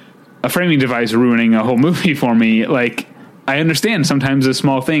framing device ruining a whole movie for me. Like, I understand sometimes a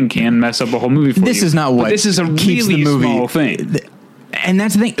small thing can mess up a whole movie for you. This is not what this is a really small thing. And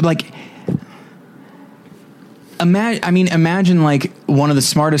that's the thing. Like, imagine like one of the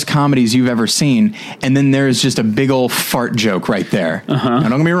smartest comedies you've ever seen, and then there's just a big old fart joke right there. Uh-huh. Now,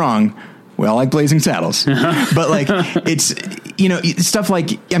 don't get me wrong. We all like Blazing Saddles, but like it's, stuff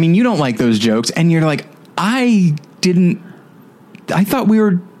like, you don't like those jokes, and you're like, I thought we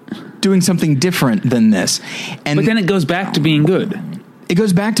were doing something different than this. But then it goes back to being good. It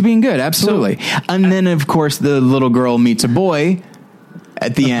goes back to being good. Absolutely. And then of course the little girl meets a boy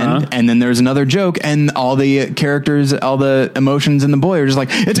at the end, and then there's another joke, and all the characters, all the emotions in the boy are just like,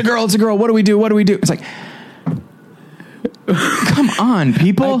 it's a girl. What do we do? It's like, come on,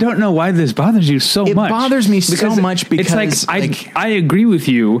 people. I don't know why this bothers you so much. It bothers me so much because it's like I agree with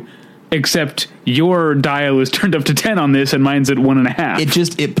you except your dial is turned up to 10 on this and mine's at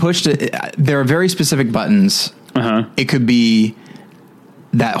 1.5. It pushed it. There are very specific buttons. It could be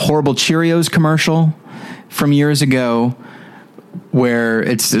that horrible Cheerios commercial from years ago where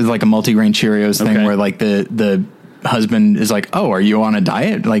it's like a multigrain Cheerios thing where like the husband is like, oh, are you on a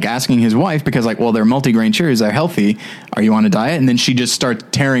diet? Like asking his wife because like, well, they're multigrain Cheerios, they're healthy. Are you on a diet? And then she just starts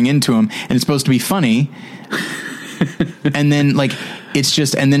tearing into him and it's supposed to be funny. And then like, it's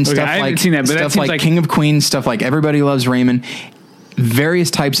just, and then stuff like, stuff like King of Queens, stuff like Everybody Loves Raymond, various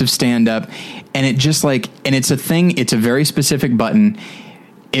types of stand up. And it just like, and it's a thing, it's a very specific button.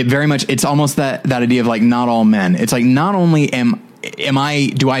 It very much, it's almost that idea of like, not all men. It's like, not only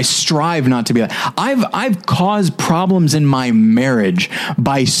do I strive not to be that? I've caused problems in my marriage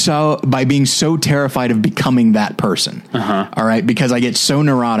by being so terrified of becoming that person. All right. Because I get so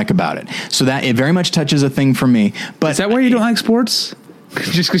neurotic about it. So that it very much touches a thing for me. But is that why you don't like sports?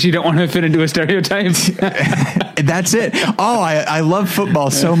 Just because you don't want to fit into a stereotype? That's it. Oh, I love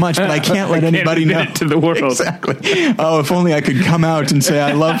football so much, but I can't let anybody know. It to the world. Exactly. Oh, if only I could come out and say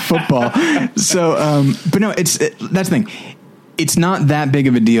I love football. So, but no, that's the thing. It's not that big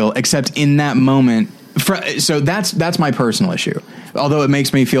of a deal, except in that moment. So that's my personal issue. Although it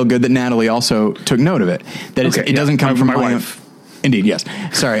makes me feel good that Natalie also took note of it. That it doesn't come from my wife. Indeed, yes.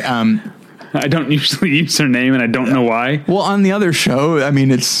 Sorry. I don't usually use her name, and I don't know why. Well, on the other show, I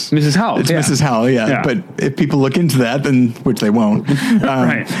mean, it's Mrs. Howell. It's Mrs. Howell, yeah. But if people look into that, then which they won't.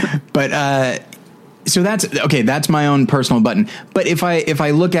 Right. But so that's okay. That's my own personal button. But if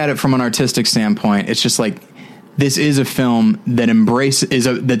I look at it from an artistic standpoint, it's just like this is a film that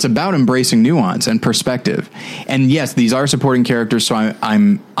that's about embracing nuance and perspective. And yes, these are supporting characters, so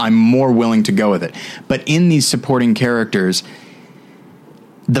I'm more willing to go with it. But in these supporting characters,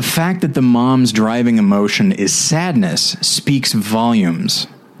 the fact that the mom's driving emotion is sadness speaks volumes.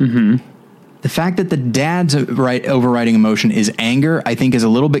 The fact that the dad's overriding emotion is anger, I think, is a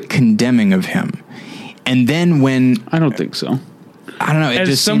little bit condemning of him. And then when I don't think so. I don't know.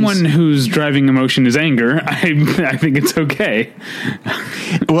 As someone whose driving emotion is anger, I think it's okay.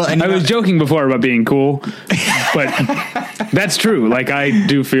 Well, and I was joking before about being cool, but that's true. Like I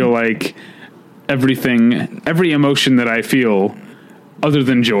do feel like every emotion that I feel, other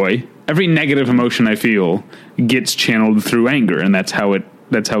than joy, every negative emotion I feel gets channeled through anger, and that's how it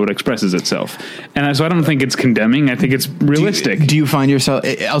expresses itself. And so I don't think it's condemning. I think it's realistic. Do you find yourself,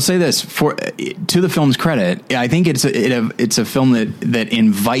 I'll say this to the film's credit, I think it's a film that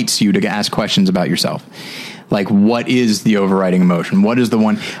invites you to ask questions about yourself. Like, what is the overriding emotion? What is the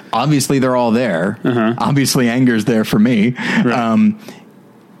one? Obviously they're all there. Obviously anger's there for me. Right.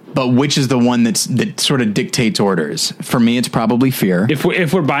 But which is the one that sort of dictates orders? For me, it's probably fear. If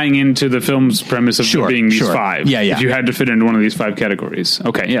we're buying into the film's premise of being these five, if you had to fit into one of these five categories,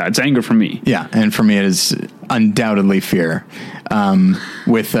 okay, yeah, it's anger for me. Yeah, and for me, it is undoubtedly fear,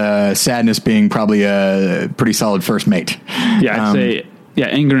 with sadness being probably a pretty solid first mate. Yeah, I'd say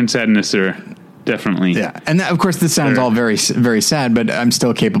anger and sadness are definitely. Yeah. And of course this sounds all very, very sad, but I'm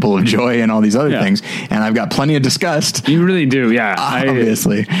still capable of joy and all these other things. And I've got plenty of disgust. You really do. Yeah.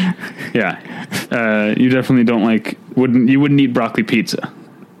 Obviously. You definitely don't you wouldn't eat broccoli pizza.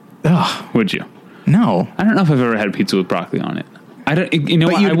 Ugh. Would you? No. I don't know if I've ever had pizza with broccoli on it. I don't,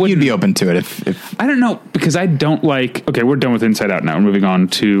 but you'd be open to it if I don't know, because I don't okay, we're done with Inside Out now. We're moving on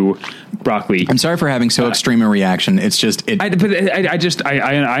to broccoli. I'm sorry for having so extreme a reaction. It's just, I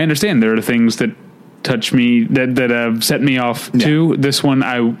understand there are things that touch me that set me off too. This one,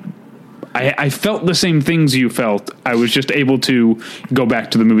 I felt the same things you felt. I was just able to go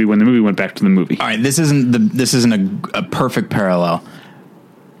back to the movie when the movie went back to the movie. All right. This isn't a perfect parallel.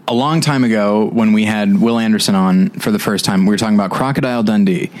 A long time ago, when we had Will Anderson on for the first time, we were talking about Crocodile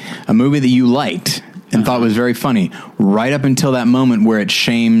Dundee, a movie that you liked and thought was very funny, right up until that moment where it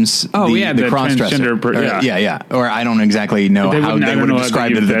shames the cross-dresser. Or I don't exactly know how they would have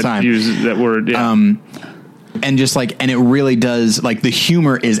described it at the time. Use that word, and just and it really does, the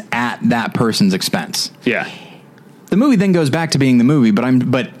humor is at that person's expense. Yeah. The movie then goes back to being the movie, but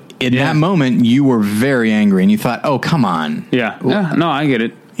in that moment, you were very angry, and you thought, oh, come on. Yeah. No, I get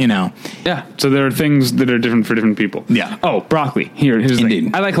it. Yeah. So there are things that are different for different people. Yeah. Oh, broccoli. Here's the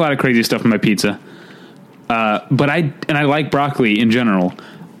thing. I like a lot of crazy stuff in my pizza. But I like broccoli in general.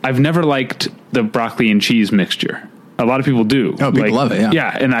 I've never liked the broccoli and cheese mixture. A lot of people do. Oh, people love it. Yeah.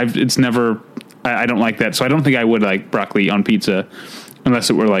 Yeah. And I don't like that. So I don't think I would like broccoli on pizza unless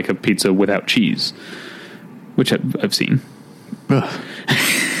it were like a pizza without cheese, which I've seen.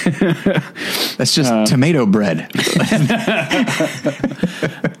 That's just tomato bread.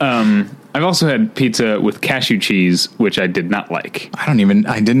 I've also had pizza with cashew cheese, which I did not like. I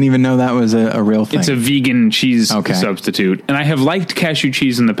didn't even know that was a real thing. It's a vegan cheese substitute. And I have liked cashew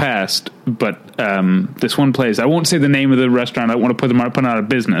cheese in the past, but this one place, I won't say the name of the restaurant. I don't want to put them out of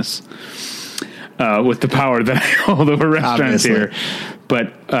business with the power that I hold over restaurants here.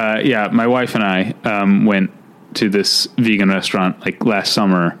 But my wife and I went to this vegan restaurant like last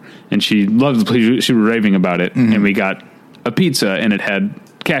summer, and she loved the place. She was raving about it, and we got a pizza, and it had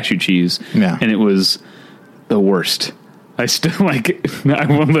cashew cheese, and it was the worst. I still I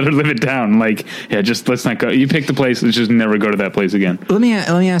won't let her live it down. Just let's not go. You pick the place, let's just never go to that place again. Let me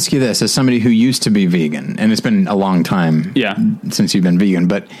ask you this, as somebody who used to be vegan, and it's been a long time since you've been vegan,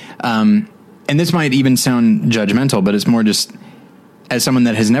 but and this might even sound judgmental, but it's more just as someone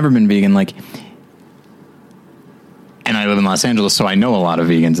that has never been vegan, and I live in Los Angeles, so I know a lot of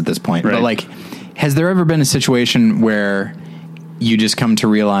vegans at this point, but has there ever been a situation where you just come to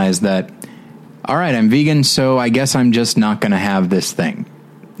realize that, all right, I'm vegan, so I guess I'm just not going to have this thing?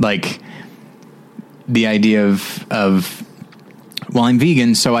 The idea of, well, I'm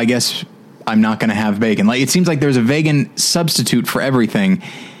vegan, so I guess I'm not going to have bacon. It seems like there's a vegan substitute for everything.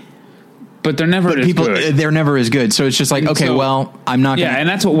 But they're never as good. They're never as good. So it's just I'm not going to... Yeah, and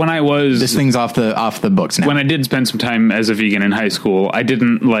that's what when I was... This thing's off the books now. When I did spend some time as a vegan in high school, I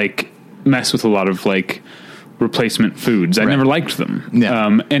didn't, mess with a lot of, replacement foods. I never liked them.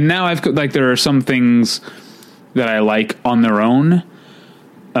 Yeah. And now I've there are some things that I like on their own.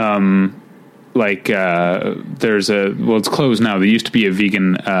 There's it's closed now. There used to be a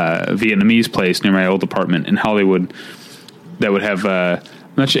vegan Vietnamese place near my old apartment in Hollywood that would have I'm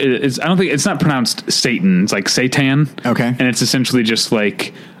not sure, I don't think it's not pronounced Satan. It's like seitan. Okay. And it's essentially just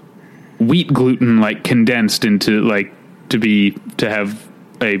wheat gluten condensed into to have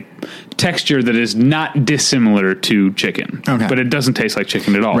a texture that is not dissimilar to chicken, but it doesn't taste like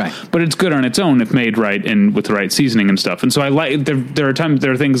chicken at all. Right. But it's good on its own if made right and with the right seasoning and stuff. And so I like there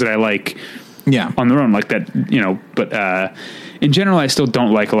are things that I like on their own, like that, but in general I still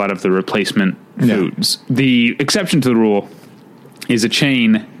don't like a lot of the replacement foods. The exception to the rule is a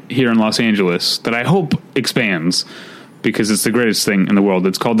chain here in Los Angeles that I hope expands because it's the greatest thing in the world.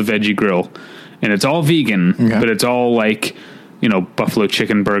 It's called the Veggie Grill, and it's all vegan, but it's all buffalo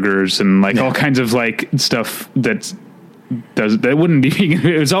chicken burgers and all kinds of stuff that wouldn't be vegan.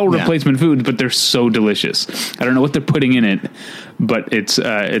 It's all replacement foods, but they're so delicious. I don't know what they're putting in it, but it's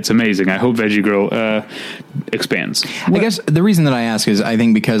amazing. I hope Veggie Grill expands. I guess the reason that I ask is I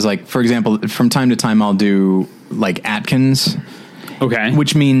think because for example, from time to time I'll do Atkins. Okay.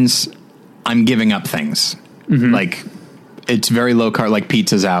 Which means I'm giving up things. Mm-hmm. It's very low carb,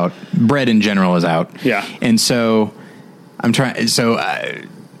 pizza's out. Bread in general is out. Yeah. And so I'm trying,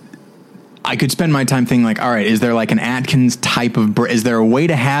 I could spend my time thinking all right, is there an Atkins type of bread? Is there a way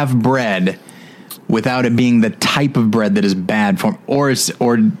to have bread without it being the type of bread that is bad for,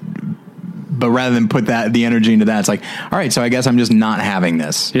 but rather than put the energy into that, it's all right, so I guess I'm just not having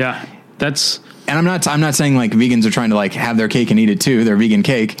this. Yeah. And I'm not saying vegans are trying to have their cake and eat it too. Their vegan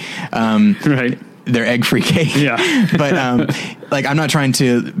cake, right? Their egg-free cake. Yeah. But I'm not trying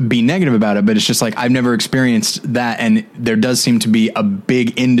to be negative about it, but it's just I've never experienced that, and there does seem to be a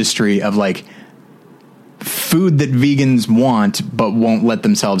big industry of food that vegans want but won't let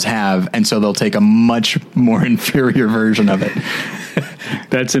themselves have, and so they'll take a much more inferior version of it.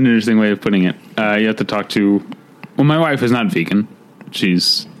 That's an interesting way of putting it. You have to talk to. Well, my wife is not vegan;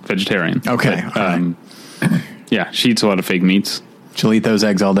 she's vegetarian. Okay. But, yeah, she eats a lot of fake meats. She'll eat those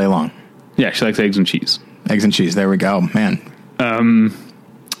eggs all day long. Yeah, she likes eggs and cheese. Eggs and cheese. There we go, man.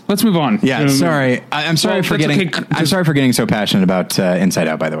 Let's move on. Yeah, sorry. I'm sorry for getting. Okay. I'm sorry for getting so passionate about Inside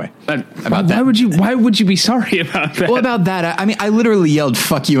Out. By the way, about that. Why would you be sorry about that? Well, about that. I mean, I literally yelled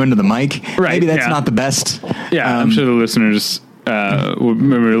 "fuck you" into the mic. Right. Maybe that's not the best. Yeah, I'm sure the listeners were a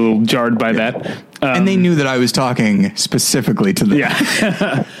little jarred by that. And they knew that I was talking specifically to them.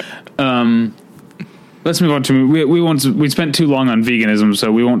 Yeah. Let's move on to we spent too long on veganism,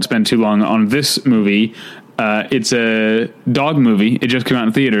 so we won't spend too long on this movie. It's a dog movie. It just came out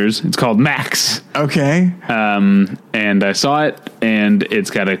in theaters. It's called Max. Okay. And I saw it, and it's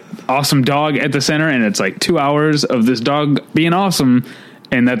got an awesome dog at the center, and it's 2 hours of this dog being awesome,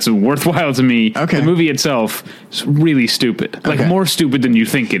 and that's worthwhile to me. Okay. The movie itself is really stupid. More stupid than you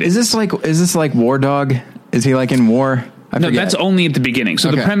think it is. Is this like War Dog? Is he in War? No, that's only at the beginning.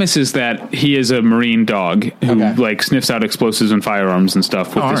 So the premise is that he is a Marine dog who sniffs out explosives and firearms and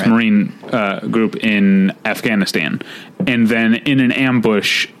stuff with this Marine group in Afghanistan. And then in an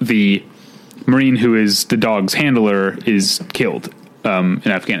ambush, the Marine who is the dog's handler is killed in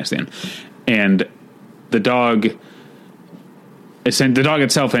Afghanistan. And the dog the dog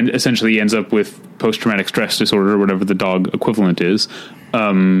itself essentially ends up with post-traumatic stress disorder, or whatever the dog equivalent is.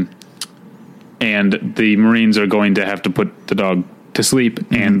 And the Marines are going to have to put the dog to sleep,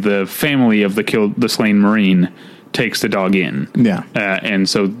 and the family of the slain Marine takes the dog in. Yeah. And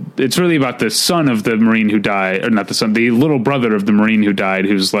so it's really about the son of the Marine who died, or not the son, the little brother of the Marine who died,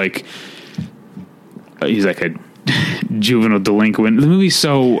 who's like, he's like a juvenile delinquent. The movie's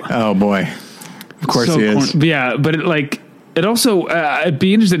so... Oh, boy. Of course he is. Yeah, but it also, I'd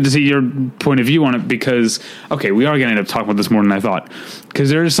be interested to see your point of view on it, because, okay, we are going to end up talking about this more than I thought, because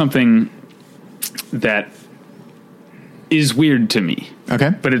there is something that is weird to me.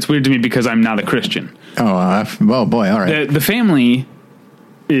 Okay. But it's weird to me because I'm not a Christian. Oh, well, boy, all right. The family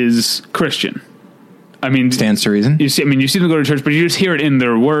is Christian. I mean, stands to reason. You see them go to church, but you just hear it in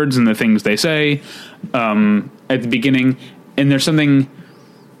their words and the things they say at the beginning. And there's something.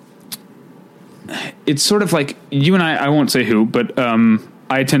 It's sort of like you and I won't say who, but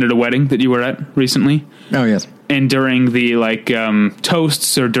I attended a wedding that you were at recently. Oh, yes. And during the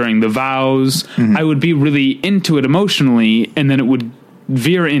toasts or during the vows, I would be really into it emotionally, and then it would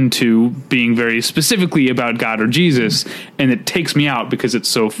veer into being very specifically about God or Jesus, and it takes me out because it's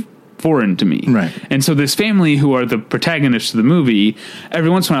so foreign to me. Right. And so this family, who are the protagonists of the movie, every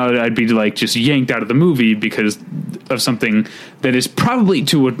once in a while I'd be just yanked out of the movie because of something that is probably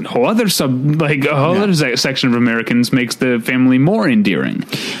to a whole other other section of Americans makes the family more endearing.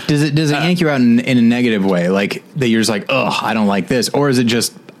 Does it yank you out in a negative way, like that you're just like, oh, I don't like this, or is it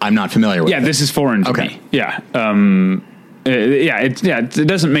just I'm not familiar with it? This is foreign to me. Yeah. It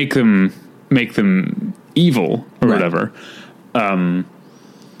doesn't make them evil or whatever.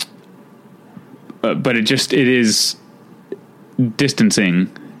 But it is distancing.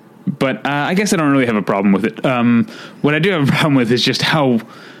 But I guess I don't really have a problem with it. What I do have a problem with is just how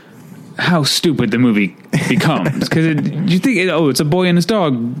stupid the movie becomes. Because you think, it's a boy and his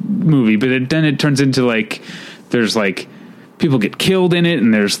dog movie, but then it turns into there's people get killed in it,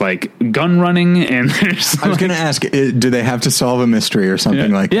 and there's gun running, and there's. I was going to ask, do they have to solve a mystery or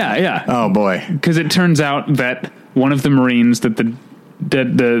something like? Yeah. Oh boy, because it turns out that one of the Marines that the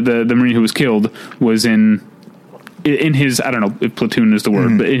Marine who was killed was in his, I don't know if platoon is the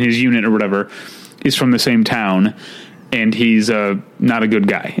word, but in his unit or whatever, is from the same town, and he's not a good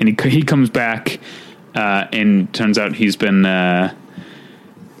guy, and he comes back, and turns out he's been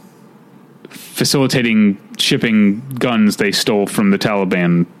facilitating shipping guns they stole from the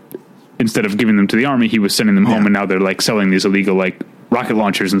Taliban. Instead of giving them to the army, he was sending them home, and now they're selling these illegal rocket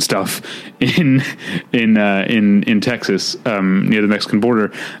launchers and stuff in Texas, near the Mexican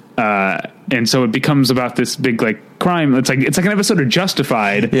border. And so it becomes about this big crime. It's like an episode of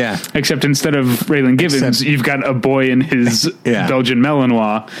Justified. Yeah. Except instead of Raylan Givens, you've got a boy in his Belgian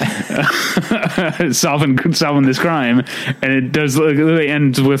Malinois solving this crime, and it does literally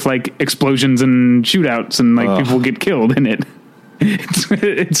ends with explosions and shootouts and people get killed in it.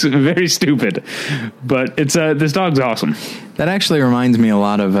 It's very stupid, but it's this dog's awesome. That actually reminds me a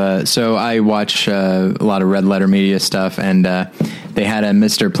lot of so I watch a lot of Red Letter Media stuff, and they had a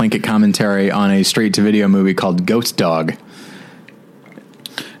Mr. Plinkett commentary on a straight to video movie called Ghost Dog.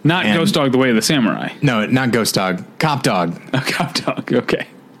 Not Ghost Dog the Way of the Samurai. No, not Ghost Dog. Cop Dog. Cop Dog. Okay.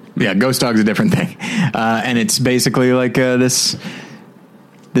 Yeah, Ghost Dog's a different thing, and it's basically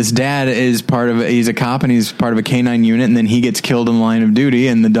This dad is he's a cop, and he's part of a canine unit, and then he gets killed in the line of duty,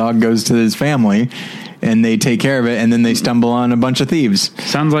 and the dog goes to his family, and they take care of it, and then they stumble on a bunch of thieves.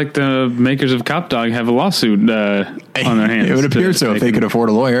 Sounds like the makers of Cop Dog have a lawsuit on their hands. It would appear so if they could afford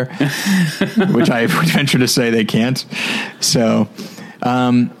a lawyer, which I would venture to say they can't. So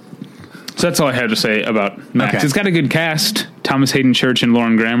that's all I had to say about Max. Okay. It's got a good cast. Thomas Hayden Church and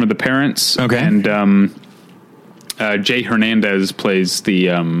Lauren Graham are the parents. Okay. And Jay Hernandez plays the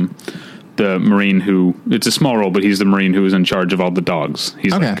Marine who, it's a small role, but he's the Marine who is in charge of all the dogs.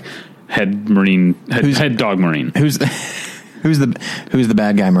 He's head dog Marine. Who's the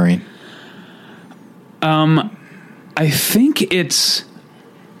bad guy Marine? I think it's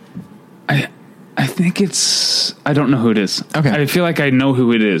I don't know who it is. Okay. I feel like I know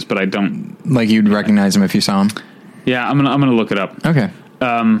who it is, but I don't. Like you'd recognize him if you saw him? Yeah, I'm gonna look it up. Okay.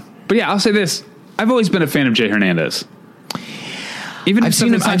 But yeah, I'll say this. I've always been a fan of Jay Hernandez. Even I've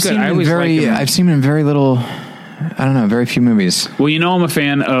seen him in very little, I don't know, very few movies. Well, I'm a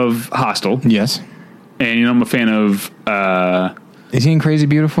fan of Hostel. Yes. And I'm a fan of is he in Crazy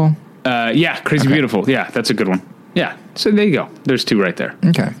Beautiful? Crazy Beautiful. Yeah, that's a good one. Yeah. So there you go. There's two right there.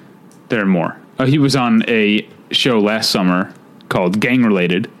 Okay. There are more. He was on a show last summer called Gang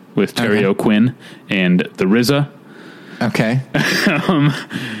Related with Terry O'Quinn and the RZA. Okay.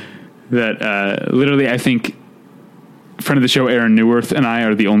 That literally, I think, friend of the show, Aaron Newworth, and I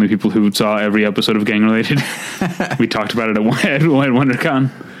are the only people who saw every episode of Gang Related. We talked about it at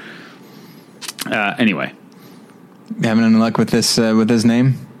WonderCon. Anyway. Having any luck with this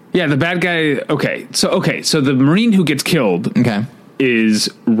name? Yeah, the bad guy. Okay, so the Marine who gets killed is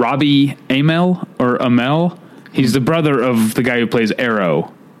Robbie Amell. He's the brother of the guy who plays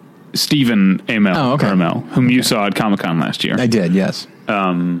Arrow, Stephen Amell, whom you saw at Comic-Con last year. I did, yes.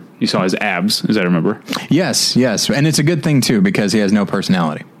 You saw his abs, as I remember. Yes, and it's a good thing too because he has no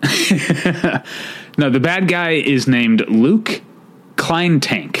personality. No, the bad guy is named Luke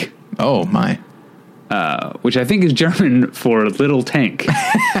Kleintank. Oh my. Which I think is German for little tank.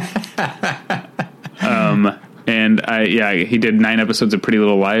 And he did 9 episodes of Pretty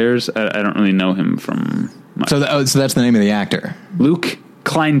Little Liars. I don't really know him from much. So that's the name of the actor. Luke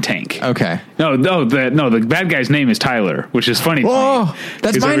Kleintank. Okay. No, the bad guy's name is Tyler, which is funny. Oh,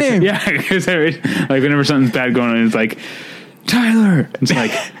 that's my name. Yeah, because like whenever something's bad going on, it's like Tyler. It's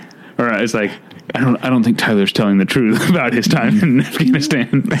like, or it's like, I don't think Tyler's telling the truth about his time in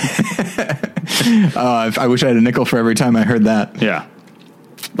Afghanistan. I wish I had a nickel for every time I heard that. Yeah.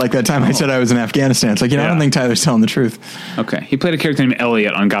 Like that time I said I was in Afghanistan. It's like, I don't think Tyler's telling the truth. Okay. He played a character named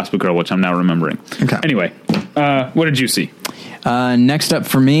Elliot on Gossip Girl, which I'm now remembering. Okay. Anyway, what did you see? Next up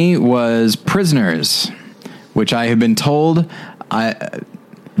for me was Prisoners, which I have been told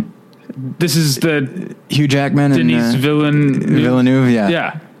this is the Hugh Jackman Denis and Villeneuve. Yeah.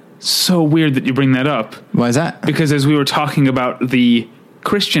 Yeah. So weird that you bring that up. Why is that? Because as we were talking about the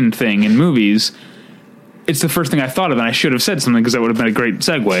Christian thing in movies, it's the first thing I thought of, and I should have said something because that would have been a great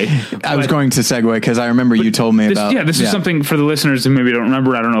segue. I was going to segue because I remember you told me about... Yeah, this is something for the listeners who maybe don't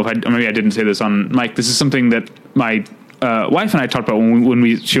remember. I don't know if maybe I didn't say this on mic. This is something that my wife and I talked about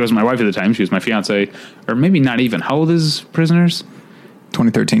when she wasn't my wife at the time. She was my fiance, or maybe not even. How old is Prisoners?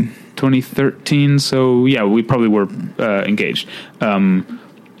 2013. 2013. So yeah, we probably were engaged.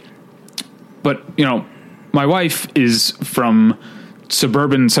 But my wife is from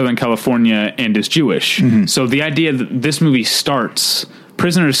suburban Southern California and is Jewish. Mm-hmm. So the idea that this movie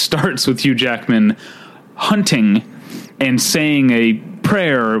Prisoners starts with Hugh Jackman hunting and saying a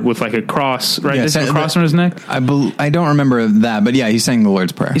prayer with like a cross, right? Yeah, Is a cross on his neck? I don't remember that, but yeah, he's saying the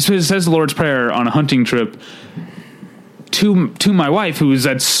Lord's Prayer. He says the Lord's Prayer on a hunting trip to my wife,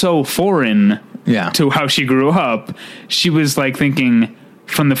 that's so foreign to how she grew up. She was like thinking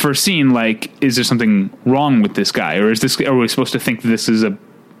from the first scene, like, is there something wrong with this guy? Or are we supposed to think that this is that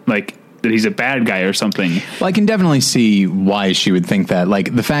he's a bad guy or something? Well, I can definitely see why she would think that.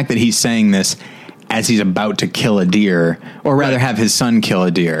 Like, the fact that he's saying this as he's about to kill a deer, or rather have his son kill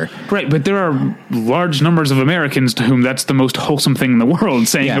a deer. Right, but there are large numbers of Americans to whom that's the most wholesome thing in the world,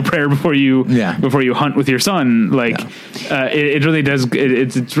 saying a prayer before you hunt with your son. Like, it really does.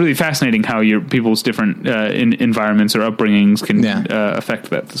 It's really fascinating how people's different environments or upbringings can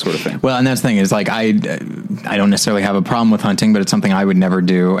affect that sort of thing. Well, and that's the thing is, like, I don't necessarily have a problem with hunting, but it's something I would never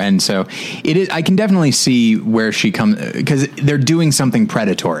do. And so it is. I can definitely see where she comes, because they're doing something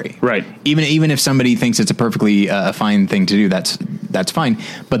predatory. Right. Even if somebody thinks it's a perfectly fine thing to do, that's fine,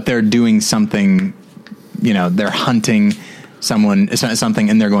 but they're doing something, they're hunting something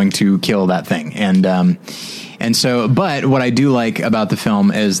and they're going to kill that thing. And so, but what I do like about the film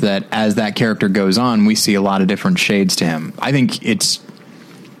is that as that character goes on, we see a lot of different shades to him. I think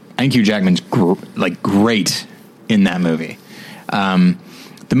Hugh Jackman's great in that movie. The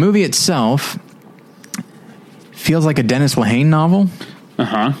movie itself feels like a Dennis Lehane novel.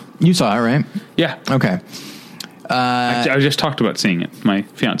 Uh-huh. You saw it, right? Yeah. Okay. I just talked about seeing it. My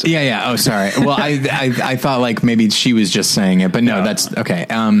fiance. Yeah. Oh, sorry. Well, I thought like maybe she was just saying it, but no, that's okay.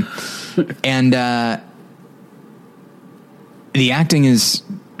 And the acting is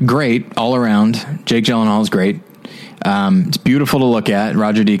great all around. Jake Gyllenhaal is great. It's beautiful to look at.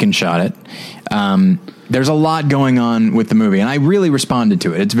 Roger Deakins shot it. There's a lot going on with the movie, and I really responded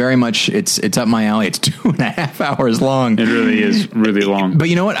to it. It's very much, it's up my alley. It's 2.5 hours long. It really is really long. But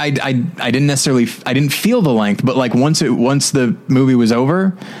you know what? I didn't feel the length, but like once the movie was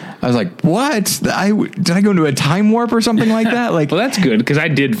over, I was like, what? Did I go into a time warp or something like that? Like, well, that's good, because I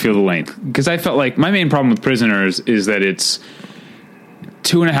did feel the length, because I felt like my main problem with Prisoners is that it's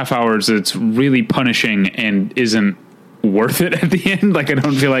 2.5 hours. It's really punishing and isn't worth it at the end. Like, I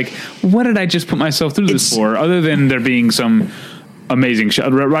don't feel like, what did I just put myself through this for, other than there being some amazing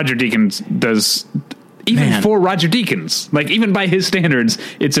shot. Roger Deakins does, even for Roger Deakins, like, even by his standards,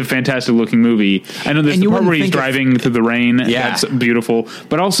 it's a fantastic looking movie. I know there's the part where he's driving through the rain. That's beautiful,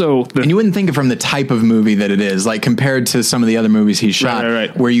 but also and you wouldn't think it from the type of movie that it is, like compared to some of the other movies he's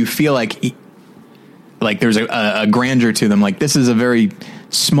shot, where you feel like like there's a grandeur to them. Like this is a very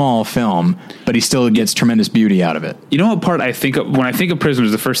small film, but he still gets tremendous beauty out of it. You know what part I think of when I think of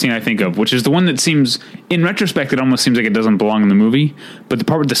Prisoners? The first scene I think of, which is the one that seems, in retrospect, it almost seems like it doesn't belong in the movie. But the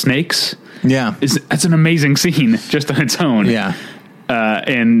part with the snakes, that's an amazing scene just on its own. Yeah.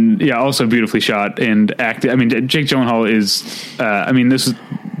 And also beautifully shot and acted. I mean, Jake Gyllenhaal is. This is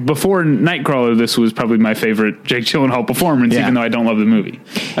before Nightcrawler. This was probably my favorite Jake Gyllenhaal performance, even though I don't love the movie.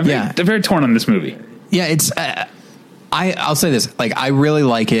 They're very torn on this movie. Yeah, it's. I'll say this, like, I really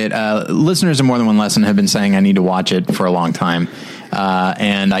like it. Listeners of More Than One Lesson have been saying I need to watch it for a long time.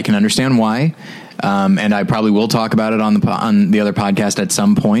 And I can understand why. And I probably will talk about it on the other podcast at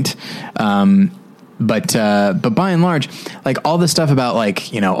some point. But by and large, like all the stuff about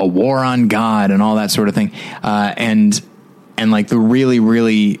like, a war on God and all that sort of thing. And like the really,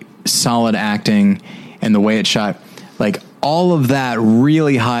 really solid acting and the way it's shot, like all of that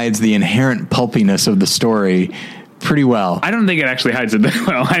really hides the inherent pulpiness of the story pretty well. I don't think it actually hides it that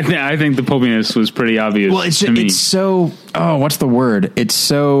well. I think the pulpiness was pretty obvious. Well, it's so, what's the word? It's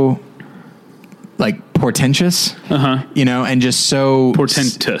so like portentous, and just so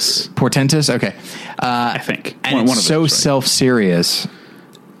portentous. Okay. I think. And one it's so self-serious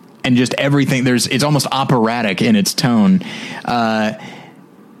and just everything it's almost operatic in its tone. That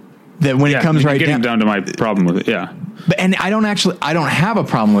when it comes down to my problem with it. Yeah. And I don't have a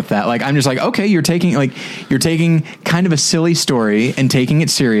problem with that. Like, I'm just like, okay, you're taking kind of a silly story and taking it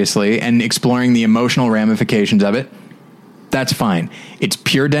seriously and exploring the emotional ramifications of it. That's fine. It's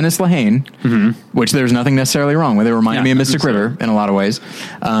pure Dennis Lehane, which there's nothing necessarily wrong with. It reminded me of Mystic River in a lot of ways.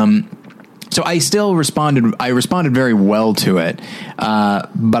 So I still responded very well to it.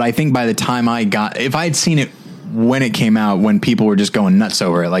 But I think by the time if I had seen it when it came out, when people were just going nuts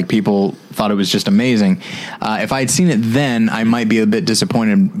over it, like people thought it was just amazing. If I had seen it then, I might be a bit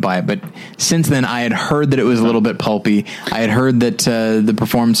disappointed by it. But since then, I had heard that it was a little bit pulpy. I had heard that the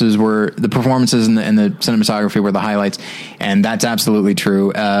performances and the cinematography were the highlights, and that's absolutely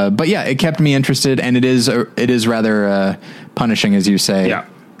true. But yeah, it kept me interested, and it is rather punishing, as you say. Yeah.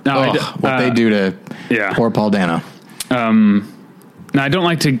 What they do to poor Paul Dano. Now, I don't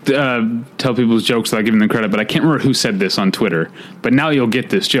like to tell people's jokes without giving them credit, but I can't remember who said this on Twitter. But now you'll get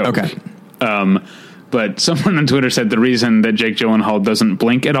this joke. Okay. But someone on Twitter said the reason that Jake Gyllenhaal doesn't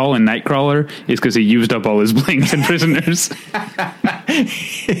blink at all in Nightcrawler is because he used up all his blinks in Prisoners.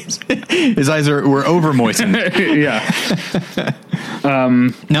 His eyes were over moistened. Yeah.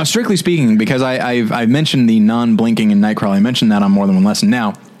 Now, strictly speaking, because I've mentioned the non-blinking in Nightcrawler, I mentioned that on More Than One Lesson.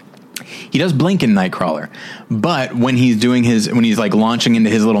 Now, he does blink in Nightcrawler, but when he's like launching into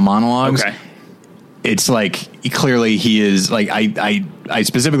his little monologues, it's like clearly he is like, I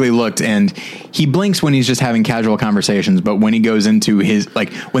specifically looked, and he blinks when he's just having casual conversations, but when he goes into his,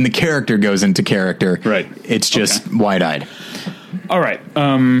 like when the character goes into character, right, it's just wide-eyed. All right.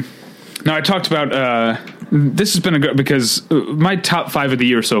 Now I talked about, this has been a good, because my top 5 of the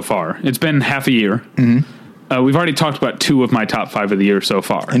year so far, it's been half a year. We've already talked about 2 of my top 5 of the year so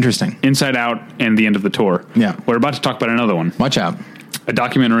far. Interesting. Inside Out and The End of the Tour. Yeah. We're about to talk about another one. Watch out. A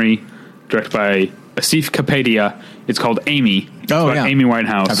documentary directed by Asif Kapadia. It's called Amy. It's about Amy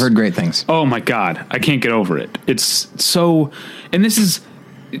Winehouse. I've heard great things. Oh my God. I can't get over it. It's so, and this is,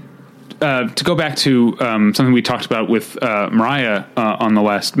 to go back to something we talked about with Mariah on the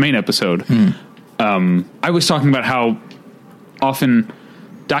last main episode. I was talking about how often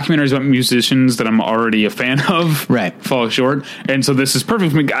documentaries about musicians that I'm already a fan of fall short, and so this is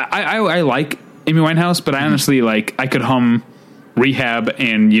perfect for me. I like Amy Winehouse, but I honestly I could hum Rehab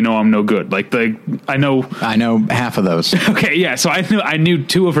and I'm No Good. I know half of those. Okay, yeah. So I knew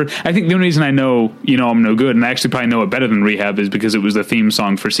 2 of her. I think the only reason I know I'm No Good, and I actually probably know it better than Rehab, is because it was the theme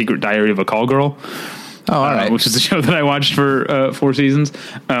song for Secret Diary of a Call Girl. Oh, all right. Which is the show that I watched for 4 seasons.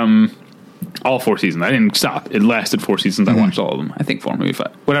 All 4 seasons. I didn't stop. It lasted 4 seasons. I watched all of them. I think 4, maybe 5.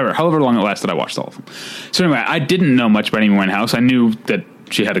 Whatever. However long it lasted, I watched all of them. So anyway, I didn't know much about Amy Winehouse. I knew that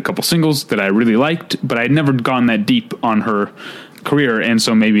she had a couple singles that I really liked, but I had never gone that deep on her career, and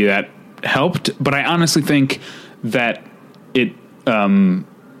so maybe that helped. But I honestly think that it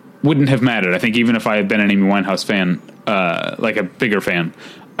wouldn't have mattered. I think even if I had been an Amy Winehouse fan, like a bigger fan,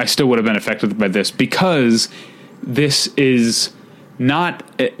 I still would have been affected by this, because this is not,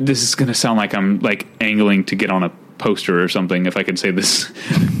 this is going to sound like I'm angling to get on a poster or something, if I could say this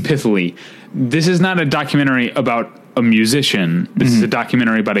pithily. This is not a documentary about a musician. This is a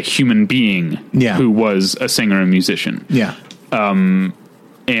documentary about a human being who was a singer and musician. Yeah.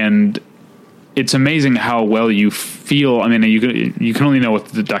 And it's amazing how well you feel. I mean, you can only know what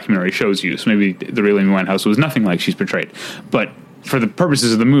the documentary shows you. So maybe the real Amy Winehouse was nothing like she's portrayed. But for the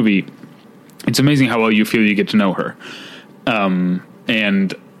purposes of the movie, it's amazing how well you feel you get to know her.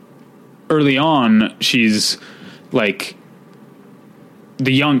 And early on, she's like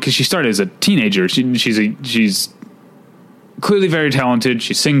because she started as a teenager. She's clearly very talented.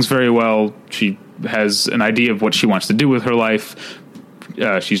 She sings very well. She has an idea of what she wants to do with her life.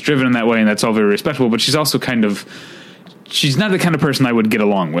 She's driven in that way, and that's all very respectable. But she's also she's not the kind of person I would get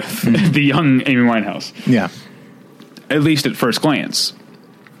along with. The young Amy Winehouse. Yeah. At least at first glance.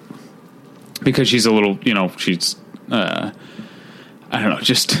 Because she's a little, she's, I don't know,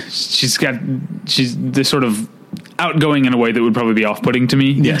 she's this sort of outgoing in a way that would probably be off-putting to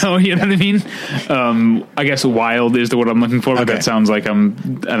me. Yes. You know what I mean? I guess wild is the word I'm looking for, but that sounds like I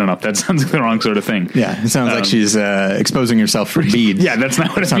don't know, that sounds like the wrong sort of thing. Yeah, it sounds like she's exposing herself for beads. Yeah, that's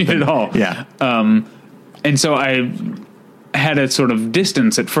not what I mean at all. Yeah. And so I had a sort of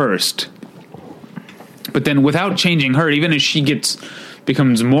distance at first, but then without changing her, even as she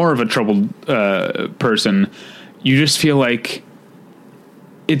becomes more of a troubled person, you just feel like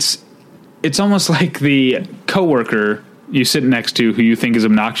it's almost like the coworker you sit next to who you think is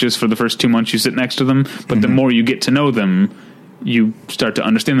obnoxious for the first 2 months you sit next to them, but the more you get to know them, you start to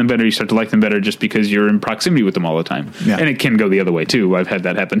understand them better, you start to like them better just because you're in proximity with them all the time. Yeah. And it can go the other way too. I've had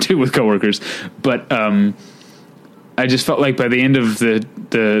that happen too with coworkers. But I just felt like by the end of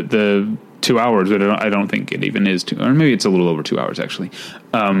the 2 hours, but I don't think it even is 2, or maybe it's a little over 2 hours actually.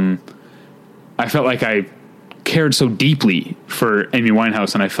 I felt like I cared so deeply for Amy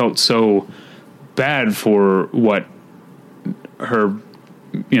Winehouse, and I felt so bad for what her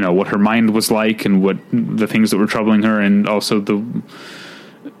mind was like, and what the things that were troubling her, and also the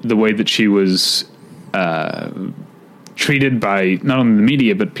way that she was treated by not only the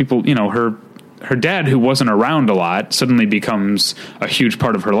media but people. Her dad, who wasn't around a lot, suddenly becomes a huge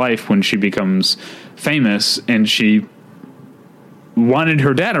part of her life when she becomes famous, and she wanted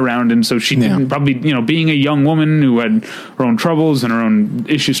her dad around, and so she didn't probably, being a young woman who had her own troubles and her own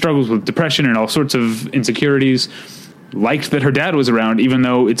struggles with depression and all sorts of insecurities, liked that her dad was around, even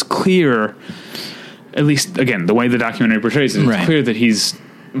though it's clear, at least, again, the way the documentary portrays it, it's clear that he's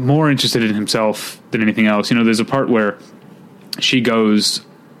more interested in himself than anything else. There's a part where she goes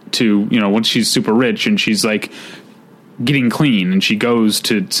to, once she's super rich and she's like getting clean, and she goes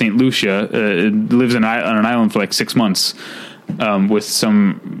to St. Lucia, lives on an island for like 6 months, with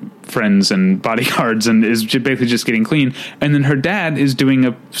some friends and bodyguards, and is basically just getting clean. And then her dad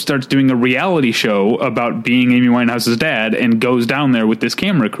starts doing a reality show about being Amy Winehouse's dad, and goes down there with this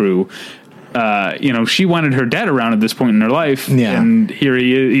camera crew. She wanted her dad around at this point in her life, and here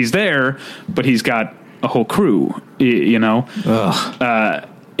he's there, but he's got a whole crew,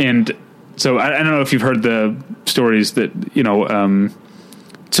 and so I don't know if you've heard the stories that,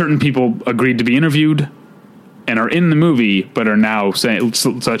 certain people agreed to be interviewed and are in the movie, but are now saying,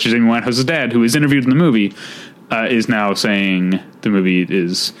 such as Amy Winehouse's dad, who is interviewed in the movie, is now saying the movie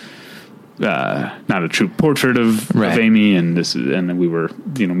is not a true portrait of Amy, and we were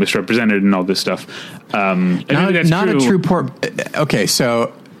misrepresented and all this stuff. Not a true portrait. Okay,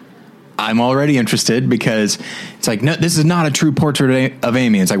 so I'm already interested, because it's like, no, this is not a true portrait of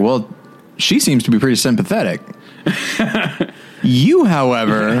Amy. It's like, well, she seems to be pretty sympathetic. You,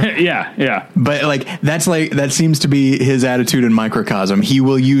 however, yeah, but that seems to be his attitude in microcosm. He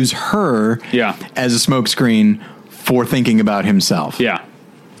will use her, as a smokescreen for thinking about himself. Yeah,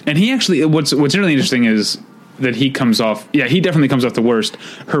 and he actually, what's really interesting is that he definitely comes off the worst.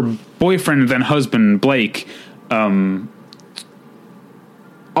 Her boyfriend, then husband, Blake, also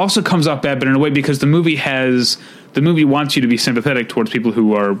comes off bad, but in a way, because the movie wants you to be sympathetic towards people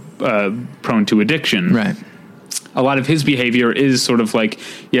who are prone to addiction. Right. A lot of his behavior is sort of like,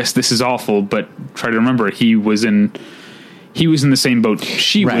 yes, this is awful, but try to remember he was in the same boat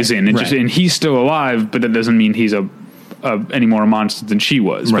she was in, and he's still alive, but that doesn't mean he's any more a monster than she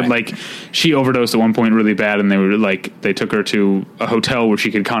was. Right. But she overdosed at one point really bad, and they took her to a hotel where she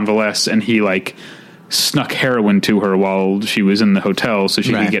could convalesce, and he snuck heroin to her while she was in the hotel so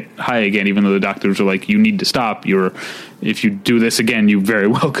she could get high again, even though the doctors were like, you need to stop. If you do this again, you very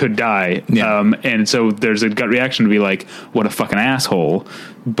well could die. Yeah. And so there's a gut reaction to be like, what a fucking asshole.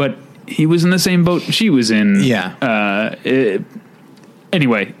 But he was in the same boat she was in. Yeah.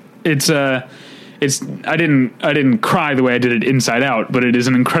 Anyway, I didn't cry the way I did it Inside Out, but it is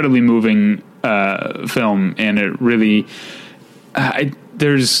an incredibly moving film, and it really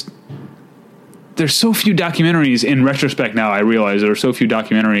there's so few documentaries in retrospect now. I realize there are so few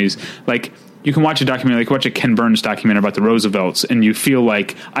documentaries. You can watch a documentary, watch a Ken Burns documentary about the Roosevelts, and you feel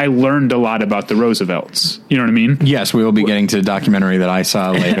like I learned a lot about the Roosevelts. You know what I mean? Yes, we will be getting to a documentary that I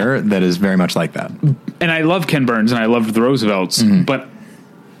saw later that is very much like that. And I love Ken Burns, and I loved the Roosevelts, but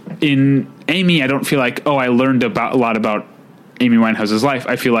in Amy, I don't feel like, I learned a lot about Amy Winehouse's life.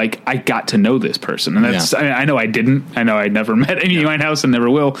 I feel like I got to know this person, and that's I know I didn't. I know I never met Amy Winehouse and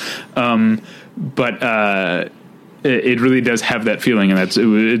never will. But it really does have that feeling, and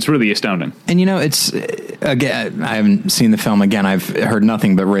it's really astounding. And it's again, I haven't seen the film. Again, I've heard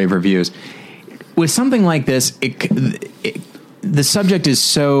nothing but rave reviews. With something like this, the subject is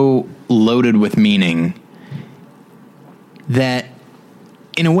so loaded with meaning that,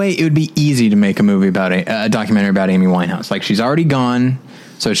 in a way, it would be easy to make a movie about a documentary about Amy Winehouse. Like, she's already gone,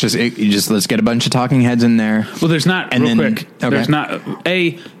 so it's just let's get a bunch of talking heads in there. Well, there's not there's not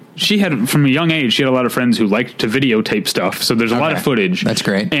she had, from a young age, she had a lot of friends who liked to videotape stuff, so there's a lot of footage. That's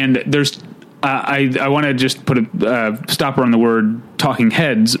great. And there's I want to just put a stopper on the word talking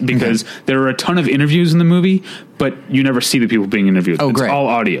heads, because there are a ton of interviews in the movie, but you never see the people being interviewed. Oh, great. It's all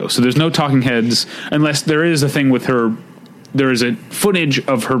audio. So there's no talking heads, unless there is a thing with her. There is a footage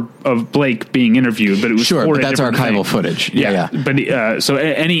of Blake being interviewed, but it was but that's archival footage. Yeah. But so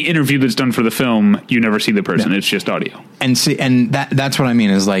any interview that's done for the film, you never see the person. Yeah. It's just audio. And that's what I mean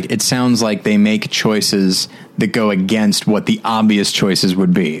is, like, it sounds like they make choices that go against what the obvious choices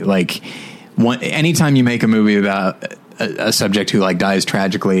would be. Like, anytime you make a movie about a subject who, like, dies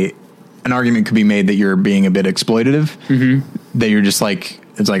tragically, an argument could be made that you're being a bit exploitative. Mm-hmm. That you're just like,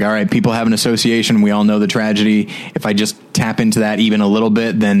 it's like, all right, people have an association. We all know the tragedy. If I just tap into that even a little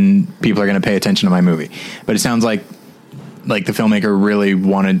bit, then people are going to pay attention to my movie. But it sounds like the filmmaker really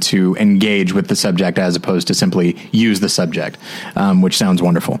wanted to engage with the subject as opposed to simply use the subject, which sounds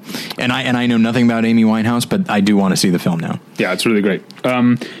wonderful. And I know nothing about Amy Winehouse, but I do want to see the film now. Yeah, it's really great. I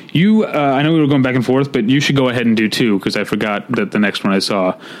know we were going back and forth, but you should go ahead and do two, because I forgot that the next one I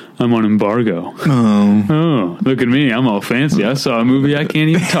saw, I'm on embargo. Oh, look at me. I'm all fancy. I saw a movie I can't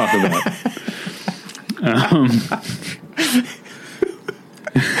even talk about.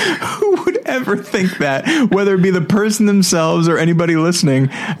 Who would ever think that, whether it be the person themselves or anybody listening?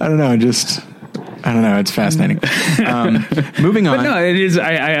 I don't know. It's fascinating. Moving on. But no, it is.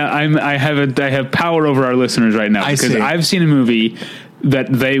 I have power over our listeners right now, because I've seen a movie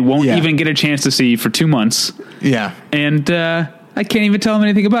that they won't even get a chance to see for 2 months. Yeah. And I can't even tell them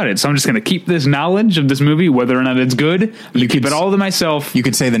anything about it. So I'm just going to keep this knowledge of this movie, whether or not it's good. You keep it all to myself. You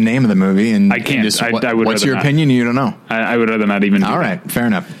could say the name of the movie, and I can't. I would. What's your opinion? You don't know. I would rather not even. All right, fair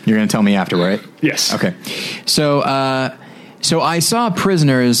enough. You're going to tell me after, right? Yes. Okay. So I saw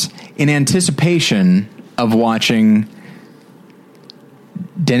Prisoners in anticipation of watching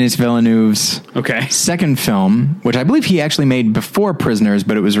Denis Villeneuve's second film, which I believe he actually made before Prisoners,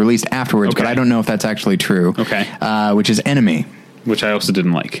 but it was released afterwards. But I don't know if that's actually true. Which is Enemy, which I also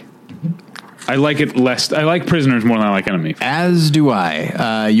didn't like. I like it less. I like Prisoners more than I like Enemy. As do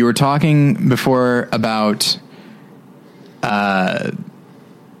I. You were talking before about not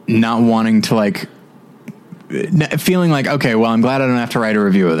wanting to, like, feeling like, okay, well, I'm glad I don't have to write a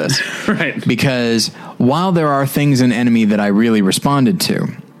review of this. Right. Because while there are things in Enemy that I really responded to,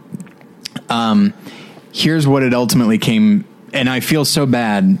 here's what it ultimately came, and I feel so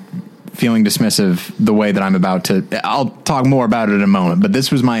bad feeling dismissive the way that I'm about to. I'll talk more about it in a moment, but this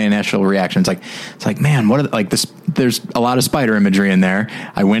was my initial reaction. It's like, man, what are like this? There's a lot of spider imagery in there.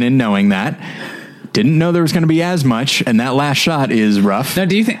 I went in knowing that. Didn't know there was going to be as much, and that last shot is rough. Now,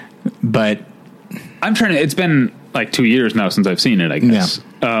 do you think? But I'm trying to. It's been like 2 years now since I've seen it, I guess.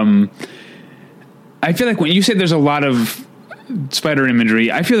 Yeah. I feel like when you say there's a lot of spider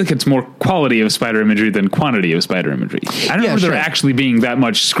imagery, I feel like it's more quality of spider imagery than quantity of spider imagery. I don't know if they're actually being that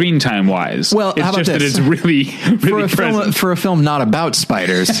much screen time wise. Well, it's how about just this? That it's really present. For a film not about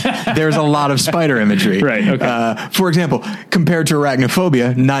spiders, there's a lot of spider imagery. Right. Okay. For example, compared to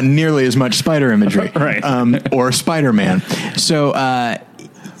Arachnophobia, not nearly as much spider imagery. Right. Or Spider-Man. So,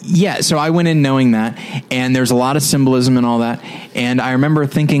 so I went in knowing that, and there's a lot of symbolism and all that. And I remember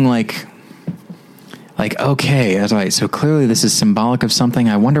thinking like, okay, that's right. So clearly this is symbolic of something.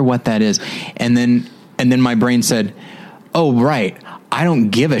 I wonder what that is. And then my brain said, oh, right. I don't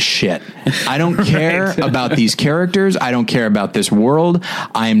give a shit. I don't care about these characters. I don't care about this world.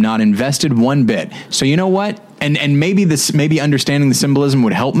 I am not invested one bit. So you know what? And maybe understanding the symbolism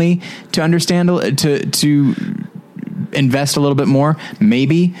would help me to understand, to invest a little bit more,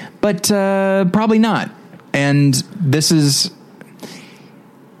 maybe, but probably not. And this is,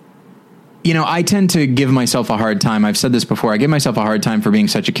 I tend to give myself a hard time. I've said this before. I give myself a hard time for being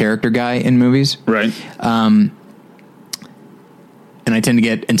such a character guy in movies. Right. And and I tend to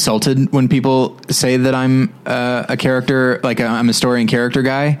get insulted when people say that I'm a character, like I'm a story and character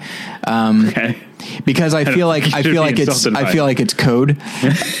guy. Okay. Because I feel like it's code.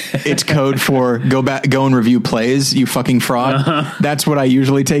 It's code for go and review plays, you fucking fraud. That's what I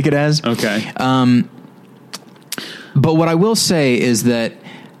usually take it as. Okay. But what I will say is that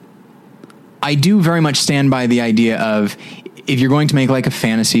I do very much stand by the idea of, if you're going to make like a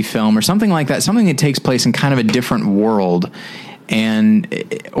fantasy film or something like that, something that takes place in kind of a different world,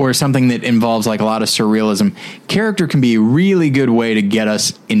 or something that involves like a lot of surrealism, character can be a really good way to get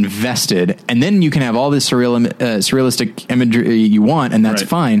us invested. And then you can have all this surrealistic imagery you want, and that's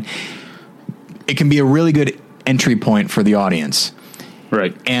fine. It can be a really good entry point for the audience.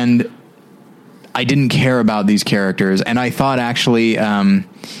 Right. And I didn't care about these characters. And I thought actually,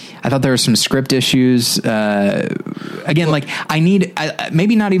 I thought there were some script issues. Again, like I need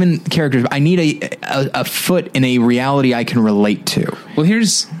maybe not even characters, but I need a foot in a reality I can relate to. Well,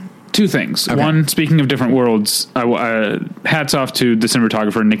 here's two things. Okay. One, speaking of different worlds, hats off to the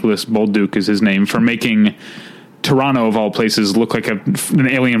cinematographer Nicholas Bolduc is his name, for making Toronto of all places look like an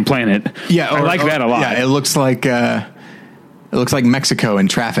alien planet. Yeah, I like that a lot. Yeah, it looks like Mexico in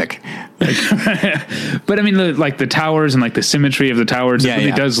traffic. But I mean, the towers and like the symmetry of the towers, it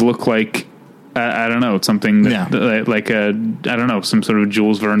really does look like, I don't know, something that, like I don't know, some sort of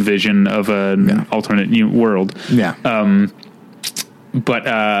Jules Verne vision of an alternate world. Yeah.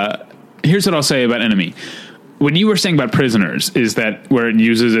 But here's what I'll say about Enemy. What you were saying about Prisoners is that where it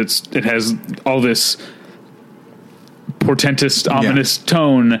uses it has all this portentous, ominous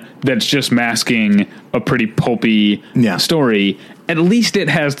tone that's just masking a pretty pulpy story. At least it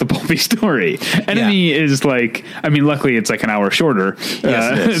has the pulpy story. Enemy is like, I mean, luckily it's like an hour shorter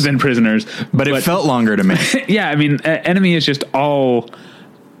than Prisoners, but it felt longer to me. Yeah, I mean, Enemy is just all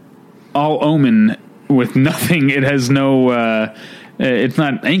omen with nothing. It has no. It's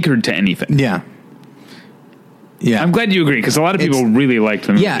not anchored to anything. Yeah. Yeah, I'm glad you agree, because a lot of people really liked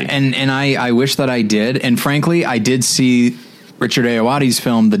the movie. Yeah, and I wish that I did. And frankly, I did see Richard Ayoade's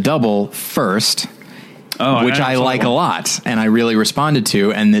film The Double first, which I like a lot, and I really responded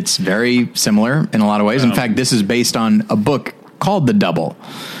to, and it's very similar in a lot of ways. In fact, this is based on a book called The Double.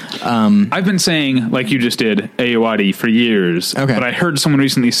 I've been saying, like you just did, Ayoade for years, but I heard someone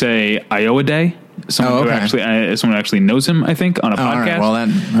recently say Ayoade. Someone who actually knows him, I think, on a podcast. Right. Well,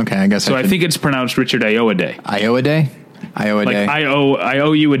 I guess. So I think it's pronounced Richard Ayoade. Ayoade? Like I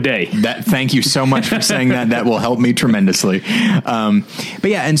owe you a day. Thank you so much for saying that. That will help me tremendously. But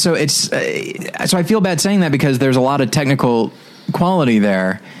yeah, and so it's so I feel bad saying that, because there's a lot of technical quality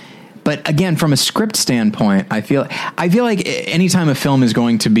there. But again, from a script standpoint, I feel like anytime a film is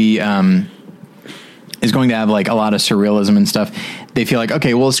going to be is going to have like a lot of surrealism and stuff, they feel like,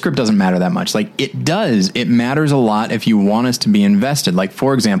 okay, well, the script doesn't matter that much. Like, it does. It matters a lot if you want us to be invested. Like,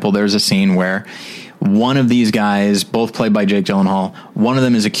 for example, there's a scene where one of these guys, both played by Jake Gyllenhaal, one of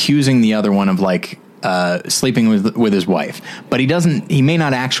them is accusing the other one of like sleeping with his wife, but he doesn't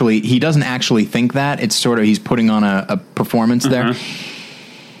actually think that. It's sort of, he's putting on a performance there.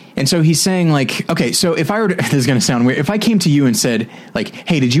 And so he's saying like, okay, so if I were to, this is going to sound weird, if I came to you and said like,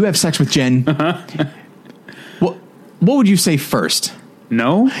 hey, did you have sex with Jen? What would you say first?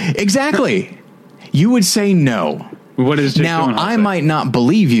 No. Exactly. You would say no. What is Jake now? I might not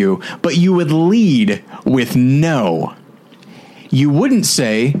believe you, but you would lead with no. You wouldn't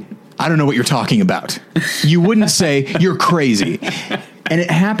say, I don't know what you're talking about. You wouldn't say, you're crazy. And it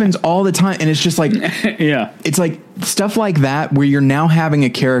happens all the time. And it's just like, it's like stuff like that, where you're now having a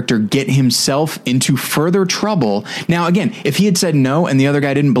character get himself into further trouble. Now, again, if he had said no and the other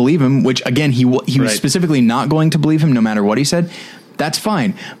guy didn't believe him, which again, he was specifically not going to believe him no matter what he said, that's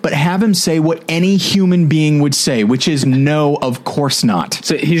fine. But have him say what any human being would say, which is no, of course not.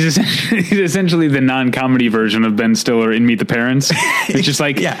 So he's essentially the non-comedy version of Ben Stiller in Meet the Parents. It's just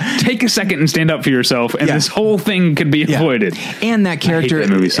like, take a second and stand up for yourself, and this whole thing could be avoided. And that character,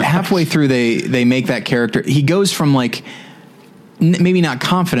 halfway through, they make that character, he goes from like, maybe not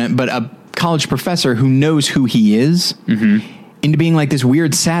confident, but a college professor who knows who he is, into being like this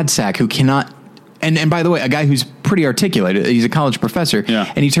weird sad sack who cannot... And by the way, a guy who's pretty articulate. He's a college professor,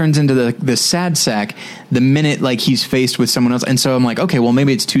 and he turns into the sad sack the minute like he's faced with someone else. And so I'm like, okay, well,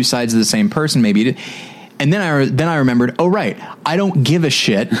 maybe it's two sides of the same person. Maybe. And then I remembered, oh right, I don't give a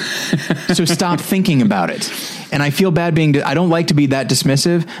shit. So stop thinking about it. And I feel bad I don't like to be that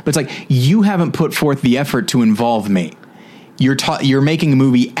dismissive, but it's like, you haven't put forth the effort to involve me. You're making a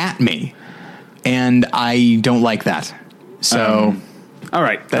movie at me, and I don't like that. So, all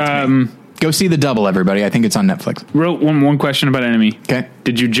right, that's me. Go see The Double, everybody. I think it's on Netflix. One question about Enemy. Okay.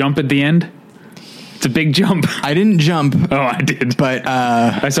 Did you jump at the end? It's a big jump. I didn't jump. Oh, I did. But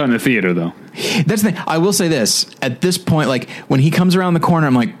I saw it in the theater, though. That's the thing. I will say this. At this point, like, when he comes around the corner,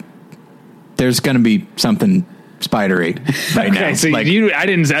 I'm like, there's going to be something spidery right now. So like, I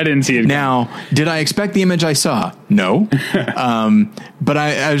didn't see it. Now, did I expect the image I saw? No. But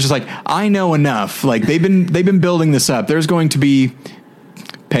I was just like, I know enough. Like, they've been building this up. There's going to be...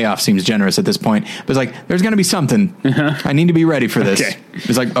 Payoff seems generous at this point, but it's like, there's going to be something. I need to be ready for this. Okay.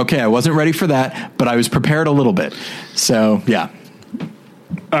 It's like, okay, I wasn't ready for that, but I was prepared a little bit. So, yeah. All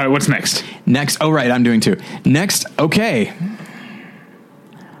right, what's next? Oh, right, I'm doing two. Next, okay.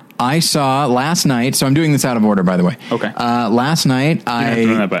 I saw last night, so I'm doing this out of order, by the way. Okay. Last night,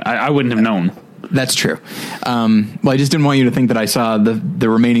 I wouldn't have known. That's true. Well, I just didn't want you to think that I saw the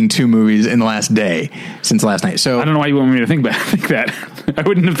remaining two movies in the last day since last night. So I don't know why you want me to think that. I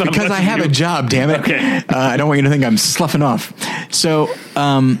wouldn't have thought because I have a job. Damn it. Okay. I don't want you to think I'm sloughing off. So,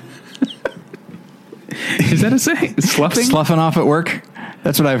 is that a saying? Sloughing? Sloughing off at work.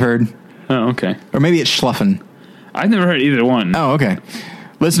 That's what I've heard. Oh, okay. Or maybe it's schluffing. I've never heard either one. Oh, okay.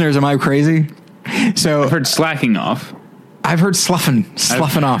 Listeners, am I crazy? So I've heard slacking off. I've heard sloughing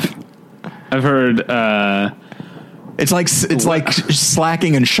off. I've heard it's like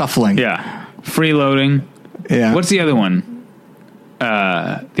slacking and shuffling. Yeah. Freeloading. Yeah. What's the other one?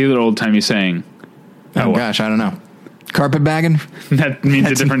 The other old timey saying. Oh gosh, I don't know. Carpet bagging? That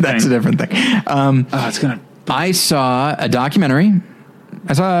means a different thing. That's a different thing. I saw a documentary.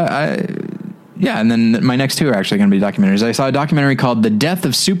 And then my next two are actually going to be documentaries. I saw a documentary called The Death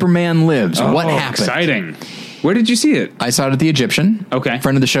of Superman Lives. What happened? Exciting. Where did you see it? I saw it at the Egyptian. Okay.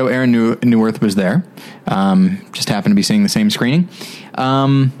 Friend of the show, Aaron Newworth, was there. Just happened to be seeing the same screening.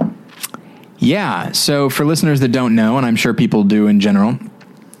 Yeah. So for listeners that don't know, and I'm sure people do in general,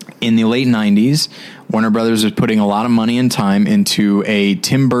 in the late 90s, Warner Brothers was putting a lot of money and time into a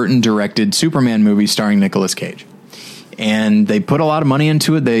Tim Burton directed Superman movie starring Nicolas Cage. And they put a lot of money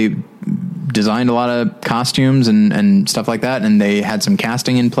into it. They designed a lot of costumes and stuff like that. And they had some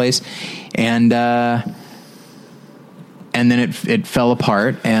casting in place. And then it fell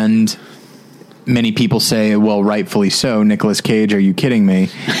apart, and many people say, well, rightfully so. Nicolas Cage, are you kidding me?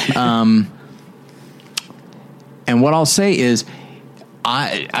 And what I'll say is,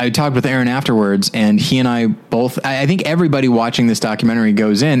 I talked with Aaron afterwards, and he and I both, I think everybody watching this documentary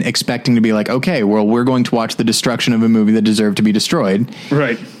goes in expecting to be like, okay, well, we're going to watch the destruction of a movie that deserved to be destroyed.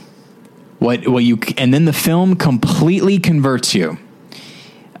 Right. And then the film completely converts you.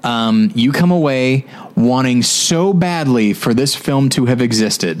 You come away wanting so badly for this film to have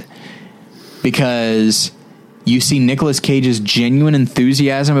existed because you see Nicolas Cage's genuine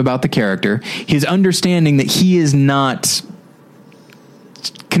enthusiasm about the character, his understanding that he is not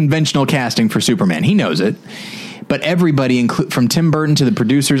conventional casting for Superman. He knows it, but everybody, from Tim Burton to the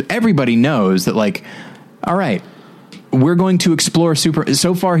producers, everybody knows that, like, all right, we're going to explore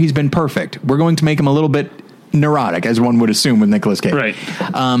so far he's been perfect. We're going to make him a little bit neurotic, as one would assume with Nicolas Cage. Right.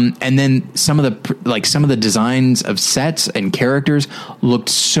 And then some of the designs of sets and characters looked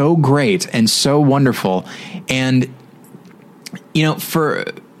so great and so wonderful. And, you know, for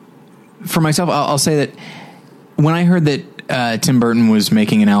myself, I'll say that when I heard that Tim Burton was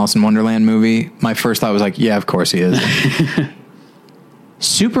making an Alice in Wonderland movie, my first thought was like, yeah, of course he is.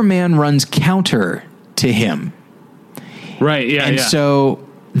 Superman runs counter to him. Right. Yeah. And so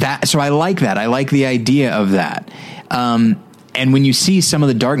I like that. I like the idea of that. And when you see some of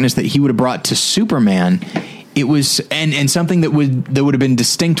the darkness that he would have brought to Superman, it was, and something that would have been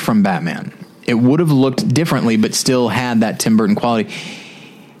distinct from Batman. It would have looked differently, but still had that Tim Burton quality.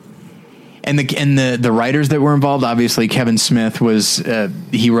 And the writers that were involved, obviously Kevin Smith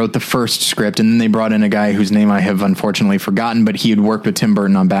he wrote the first script, and then they brought in a guy whose name I have unfortunately forgotten, but he had worked with Tim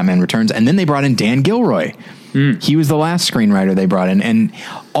Burton on Batman Returns. And then they brought in Dan Gilroy. He was the last screenwriter they brought in, and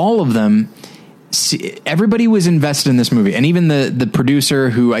all of them, everybody was invested in this movie. And even the producer,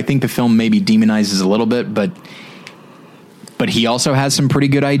 who I think the film maybe demonizes a little bit, but he also has some pretty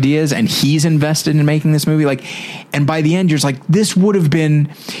good ideas, and he's invested in making this movie. Like, and by the end, you're just like,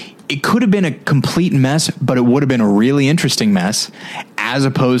 it could have been a complete mess, but it would have been a really interesting mess, as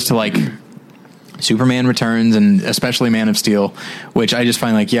opposed to like Superman Returns and especially Man of Steel, which I just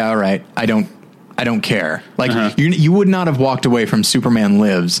find like, yeah, all right, I don't care. Like, you would not have walked away from Superman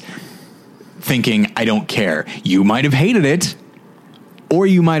Lives thinking, I don't care. You might have hated it, or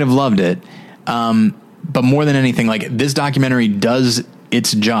you might have loved it. But more than anything, like, this documentary does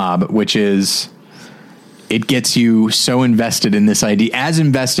its job, which is, it gets you so invested in this idea, as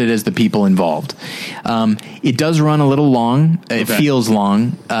invested as the people involved. It does run a little long. It feels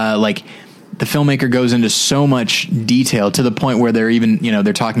long. Like, the filmmaker goes into so much detail, to the point where they're even,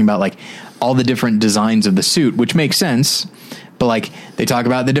 they're talking about, like, all the different designs of the suit, which makes sense. But like they talk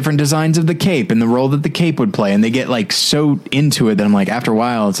about the different designs of the cape and the role that the cape would play, and they get like so into it that I'm like, after a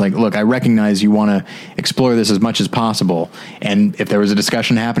while, it's like, look, I recognize you want to explore this as much as possible, and if there was a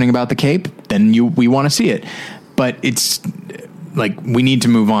discussion happening about the cape, then we want to see it. But it's like we need to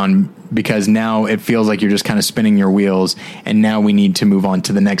move on, because now it feels like you're just kind of spinning your wheels, and now we need to move on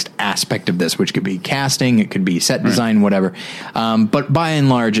to the next aspect of this, which could be casting, it could be set design, whatever. But by and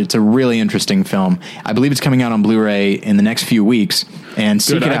large, it's a really interesting film. I believe it's coming out on Blu-ray in the next few weeks, and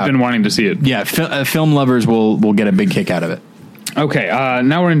seek it out. I've been wanting to see it. Yeah, film lovers will get a big kick out of it. Okay,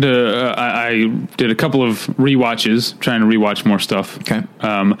 now we're into. I did a couple of rewatches, trying to rewatch more stuff. Okay,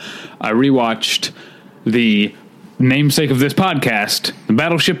 I rewatched the namesake of this podcast, the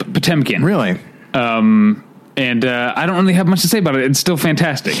Battleship Potemkin. Really? And I don't really have much to say about it. It's still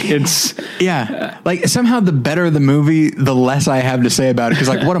fantastic. It's like somehow the better the movie, the less I have to say about it. Because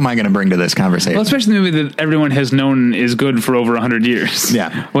like, what am I going to bring to this conversation? Well, especially the movie that everyone has known is good for over 100 years.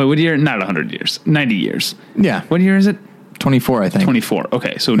 Yeah. Well, what year? Not 100 years. 90 years. Yeah. What year is it? 24, I think. 24.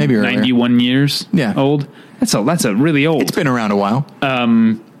 Okay, so maybe 91 years. Yeah. Old. That's a really old. It's been around a while.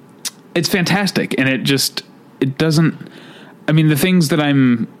 It's fantastic, and it doesn't. I mean, the things that I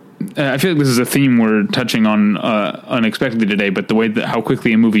feel like this is a theme we're touching on unexpectedly today, but the way that how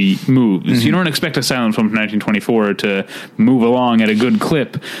quickly a movie moves. Mm-hmm. You don't expect a silent film from 1924 to move along at a good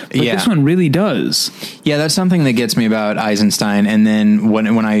clip, but this one really does. Yeah, that's something that gets me about Eisenstein. And then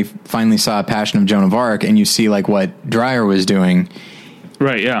when I finally saw Passion of Joan of Arc, and you see like what Dreyer was doing,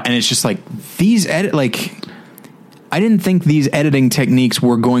 right? Yeah, and it's just like these I didn't think these editing techniques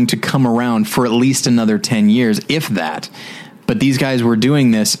were going to come around for at least another 10 years, if that. But these guys were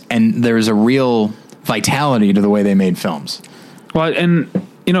doing this, and there's a real vitality to the way they made films. Well, and,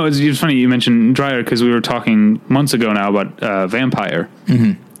 you know, it's funny you mentioned Dreyer, because we were talking months ago now about Vampire,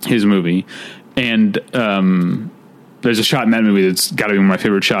 his movie. And there's a shot in that movie that's got to be one of my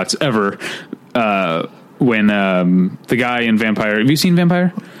favorite shots ever, when the guy in Vampire... Have you seen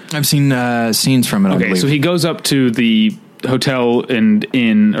Vampire? I've seen scenes from it. Okay, so he goes up to the hotel and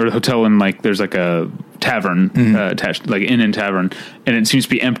like there's like a tavern attached, like inn and tavern, and it seems to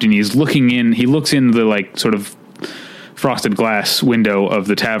be empty. And he's looking in. He looks in the like sort of frosted glass window of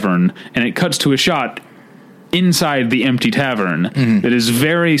the tavern, and it cuts to a shot inside the empty tavern that is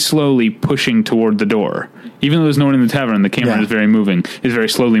very slowly pushing toward the door. Even though there's no one in the tavern, the camera is very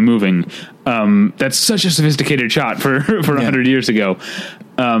slowly moving. That's such a sophisticated shot for 100 years ago.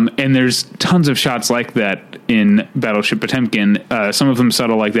 And there's tons of shots like that in Battleship Potemkin. Some of them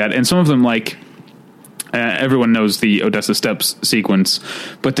subtle like that, and some of them like everyone knows the Odessa Steps sequence,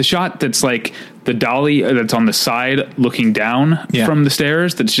 but the shot that's like the dolly that's on the side looking down from the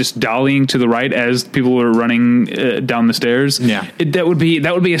stairs, that's just dollying to the right as people are running down the stairs. That would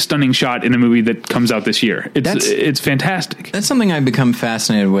be a stunning shot in a movie that comes out this year. It's fantastic. That's something I've become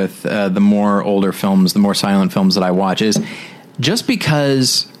fascinated with. The more older films, the more silent films that I watch, is just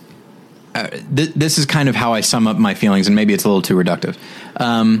because this is kind of how I sum up my feelings, and maybe it's a little too reductive.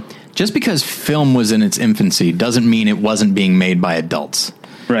 Just because film was in its infancy doesn't mean it wasn't being made by adults.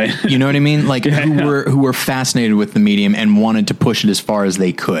 Right. You know what I mean? Like who were fascinated with the medium and wanted to push it as far as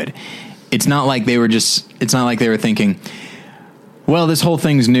they could. It's not like they were thinking, well, this whole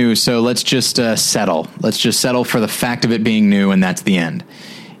thing's new, so let's just settle. Let's just settle for the fact of it being new, and that's the end.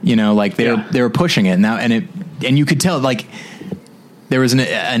 You know, like they were pushing it now, and you could tell like there was an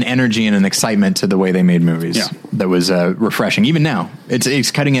energy and an excitement to the way they made movies that was refreshing. Even now,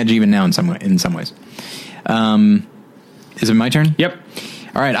 it's cutting edge. Even now, in some ways. Is it my turn? Yep.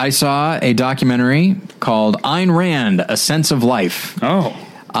 All right. I saw a documentary called Ayn Rand: A Sense of Life. Oh.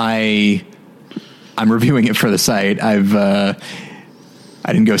 I'm reviewing it for the site. I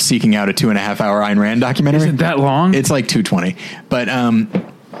didn't go seeking out a 2.5 hour Ayn Rand documentary. Is it that long? It's like 220. But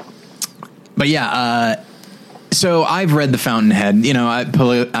yeah. So I've read The Fountainhead. You know,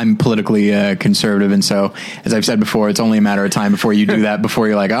 I'm politically conservative, and so as I've said before, it's only a matter of time before you do that. Before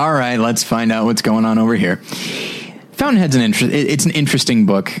you're like, all right, let's find out what's going on over here. Fountainhead's it's an interesting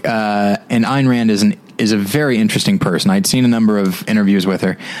book, and Ayn Rand is a very interesting person. I'd seen a number of interviews with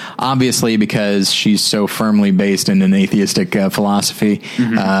her, obviously because she's so firmly based in an atheistic philosophy.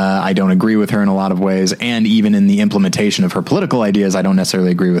 I don't agree with her in a lot of ways, and even in the implementation of her political ideas, I don't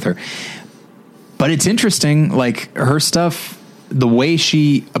necessarily agree with her. But it's interesting, like her stuff, the way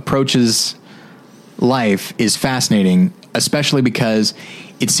she approaches life is fascinating, especially because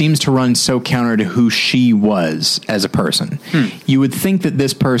it seems to run so counter to who she was as a person. You would think that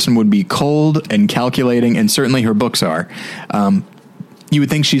this person would be cold and calculating, and certainly her books are. You would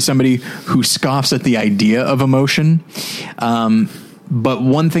think she's somebody who scoffs at the idea of emotion. But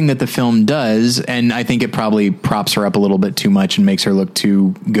one thing that the film does, and I think it probably props her up a little bit too much and makes her look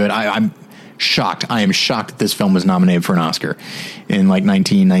too good. I'm shocked. I am shocked that this film was nominated for an Oscar in like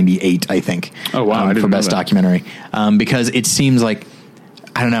 1998, I think. Oh wow! For best documentary, because it seems like,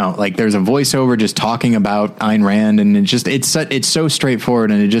 I don't know, like there's a voiceover just talking about Ayn Rand, and it's so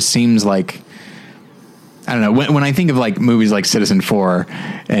straightforward, and it just seems like, I don't know. When I think of like movies like Citizen 4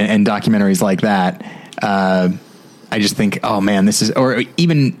 and documentaries like that, I just think, oh man, this is, or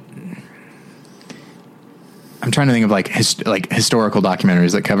even, I'm trying to think of like historical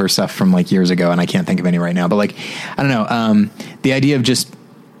documentaries that cover stuff from like years ago, and I can't think of any right now. But like, I don't know, the idea of just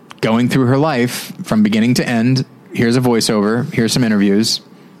going through her life from beginning to end. Here's a voiceover. Here's some interviews.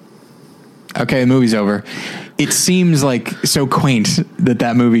 Okay, the movie's over. It seems like so quaint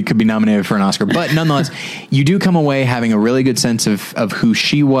that movie could be nominated for an Oscar, but nonetheless, you do come away having a really good sense of who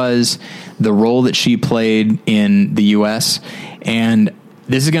she was, the role that she played in the U.S. And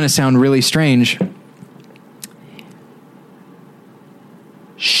this is going to sound really strange.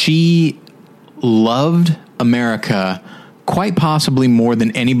 She loved America quite possibly more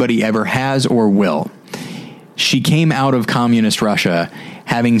than anybody ever has or will. She came out of communist Russia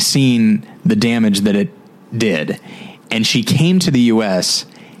having seen the damage that it did, and she came to the U.S.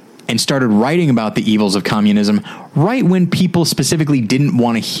 and started writing about the evils of communism right when people specifically didn't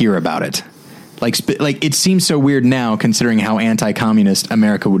want to hear about it. Like it seems so weird now considering how anti-communist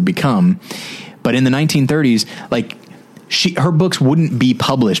America would become, but in the 1930s, like her books wouldn't be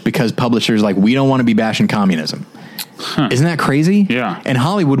published because publishers like, we don't want to be bashing communism. Huh. Isn't that crazy? Yeah. And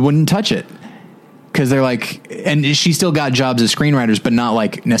Hollywood wouldn't touch it. Because they're like, and she still got jobs as screenwriters, but not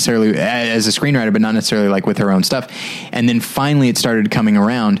like necessarily as a screenwriter, but not necessarily like with her own stuff. And then finally it started coming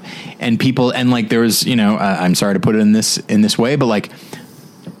around, and people, and like there was, I'm sorry to put it in this way, but like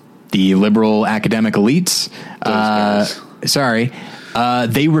the liberal academic elites,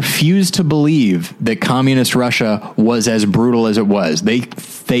 they refused to believe that communist Russia was as brutal as it was.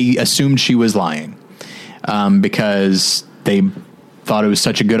 They assumed she was lying, because they thought it was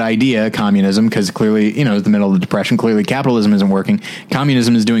such a good idea, communism, because clearly, it's the middle of the Depression. Clearly capitalism isn't working.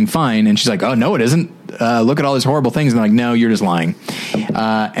 Communism is doing fine. And she's like, oh, no, it isn't. Look at all these horrible things. And they're like, no, you're just lying.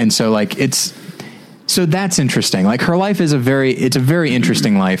 And so like, so that's interesting. Like her life is it's a very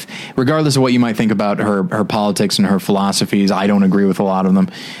interesting life, regardless of what you might think about her politics and her philosophies. I don't agree with a lot of them.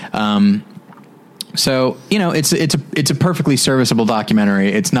 So, it's a perfectly serviceable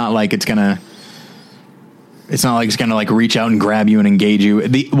documentary. It's not like it's going to like reach out and grab you and engage you.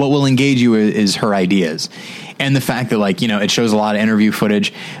 What will engage you is her ideas, and the fact that like, it shows a lot of interview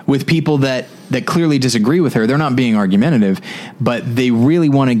footage with people that clearly disagree with her. They're not being argumentative, but they really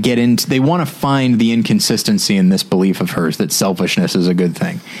want to they want to find the inconsistency in this belief of hers that selfishness is a good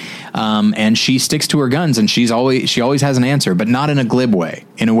thing. And she sticks to her guns, and she always has an answer, but not in a glib way,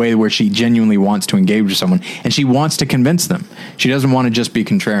 in a way where she genuinely wants to engage with someone, and she wants to convince them. She doesn't want to just be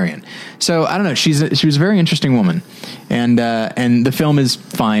contrarian. So I don't know. She was a very interesting woman, and the film is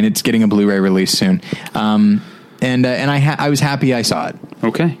fine. It's getting a Blu-ray release soon. And I was happy I saw it.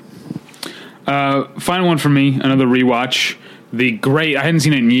 Okay. Final one for me, another rewatch. I hadn't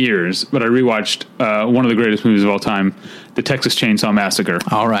seen it in years, but I rewatched one of the greatest movies of all time, The Texas Chainsaw Massacre.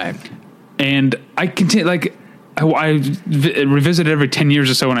 All right. And I continue, like, I revisit it every 10 years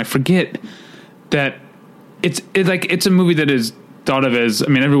or so, and I forget that it's a movie that is thought of as, I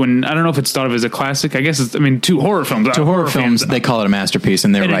mean, everyone, I don't know if it's thought of as a classic. I guess it's, two horror films. Two horror films, they call it a masterpiece,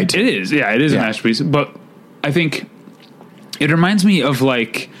 and they're right. It is. Yeah, it is a masterpiece. But I think it reminds me of,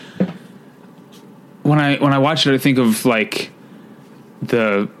 like, when I watch it, I think of, like,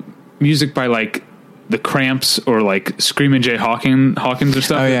 the music by like the Cramps or like Screamin' Jay Hawkins or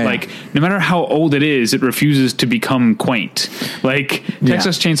stuff. Like no matter how old it is, it refuses to become quaint. Like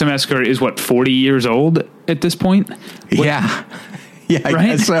Texas Chainsaw Massacre is 40 years old at this point. Yeah, I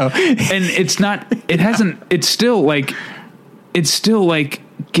right. Guess so, and it's not. It hasn't. It's still like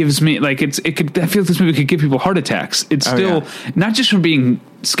gives me like it could. I feel like this movie could give people heart attacks. It's still not just from being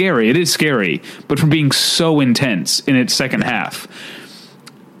scary. It is scary, but from being so intense in its second half.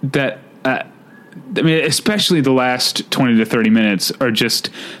 That I mean, especially the last 20 to 30 minutes are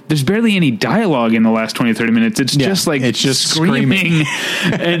just, there's barely any dialogue in the last 20 to 30 minutes. It's just like, it's just screaming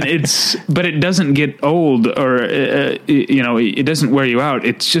and but it doesn't get old or, it doesn't wear you out.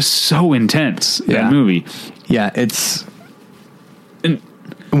 It's just so intense, that movie. Yeah.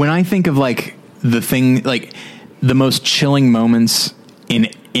 When I think of like the thing, like the most chilling moments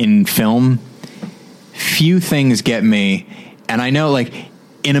in film, few things get me. And I know like,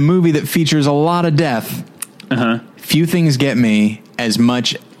 in a movie that features a lot of death, few things get me as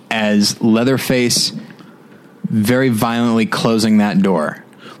much as Leatherface very violently closing that door.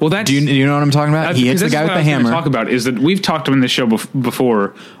 Well, do you know what I'm talking about? He hits the guy with the hammer. Talk about is that we've talked on this show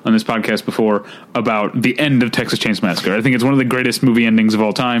before on this podcast before about the end of Texas Chainsaw Massacre. I think it's one of the greatest movie endings of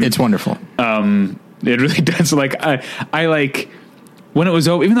all time. It's wonderful. It really does. Like I like when it was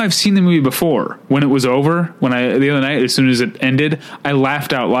over. Even though I've seen the movie before, when it was over, the other night, as soon as it ended, I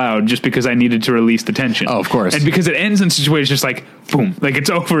laughed out loud just because I needed to release the tension. Oh, of course. And because it ends in situations just like boom, like it's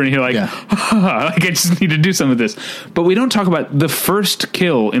over, and you're like, like I just need to do some of this. But we don't talk about the first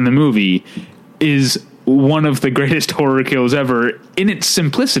kill in the movie is one of the greatest horror kills ever in its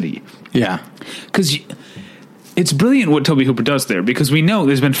simplicity. Yeah, because it's brilliant what Tobe Hooper does there, because we know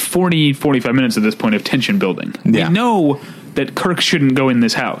there's been 45 minutes at this point of tension building. Yeah. We know that Kirk shouldn't go in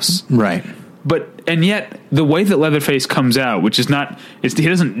this house. Right. And yet the way that Leatherface comes out, which is he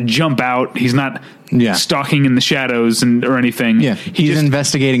doesn't jump out. He's not stalking in the shadows or anything. Yeah. He's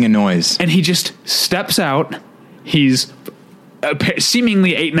investigating a noise. And he just steps out. He's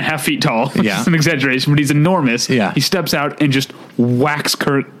seemingly 8.5 feet tall, which is an exaggeration, but he's enormous. Yeah. He steps out and just whacks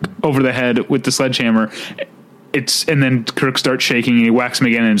Kirk over the head with the sledgehammer. And then Kirk starts shaking, and he whacks him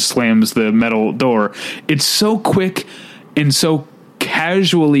again and slams the metal door. It's so quick and so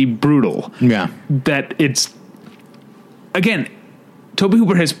casually brutal that it's, again, Tobe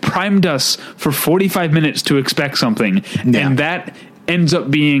Hooper has primed us for 45 minutes to expect something, and that ends up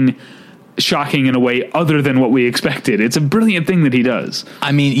being shocking in a way other than what we expected. It's a brilliant thing that he does.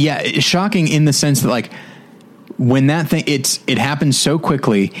 I mean, shocking in the sense that, like, when that thing, it happens so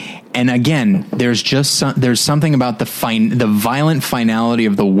quickly, and again, there's something about the violent finality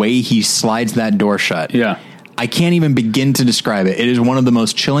of the way he slides that door shut. Yeah. I can't even begin to describe it. It is one of the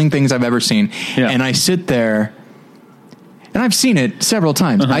most chilling things I've ever seen. Yeah. And I sit there, and I've seen it several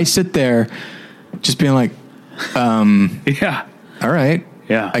times. I sit there just being like, all right.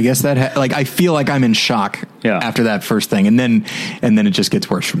 Yeah. I guess I feel like I'm in shock after that first thing. And then it just gets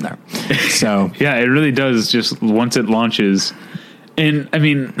worse from there. So yeah, it really does. Just once it launches. And I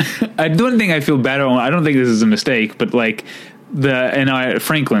mean, the one thing I feel bad about, I don't think this is a mistake, but like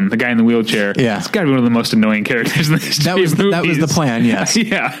Franklin, the guy in the wheelchair, it's got to be one of the most annoying characters in this movies. That was the plan. Yes.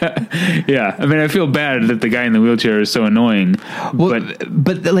 Yeah. I mean, I feel bad that the guy in the wheelchair is so annoying. Well,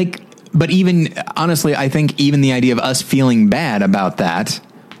 but even honestly, I think even the idea of us feeling bad about that,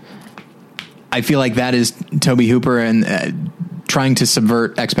 I feel like that is Tobe Hooper and trying to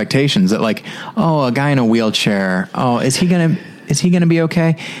subvert expectations. That like, oh, a guy in a wheelchair. Oh, is he gonna be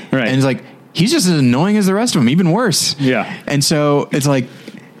okay? Right. And it's like, he's just as annoying as the rest of them, even worse. Yeah. And so it's like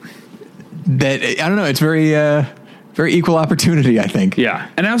that. I don't know. It's very equal opportunity, I think. Yeah.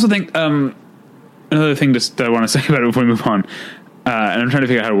 And I also think another thing that I want to say about it before we move on, and I'm trying to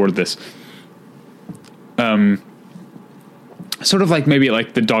figure out how to word this. Sort of like maybe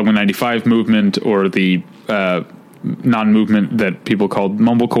like the Dogma 95 movement, or the non-movement that people called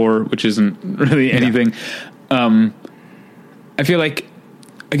mumblecore, which isn't really anything. I feel like,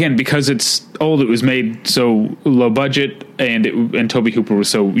 again, because it's old, it was made so low budget, and Tobe Hooper was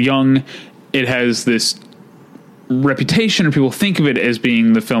so young, it has this reputation, or people think of it as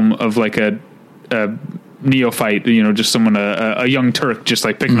being the film of like a neophyte, just someone, a young Turk, just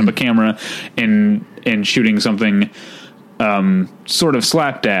like picking up a camera and shooting something sort of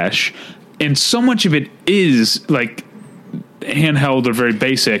slapdash. And so much of it is like handheld or very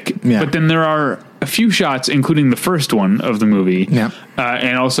basic, but then there are a few shots, including the first one of the movie,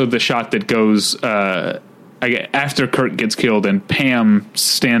 and also the shot that goes after Kirk gets killed and Pam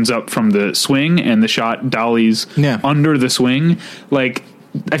stands up from the swing, and the shot dollies under the swing. Like,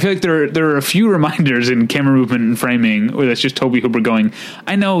 I feel like there are a few reminders in camera movement and framing where that's just Tobe Hooper going,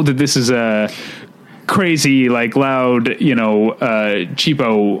 I know that this is a crazy, like, loud,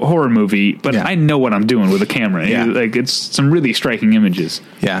 cheapo horror movie, but I know what I'm doing with a camera. Like, it's some really striking images.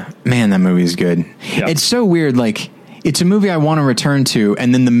 Yeah, man, that movie is good. It's so weird. Like, it's a movie I want to return to,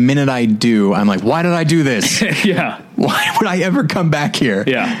 and then the minute I do, I'm like, why did I do this? Why would I ever come back here?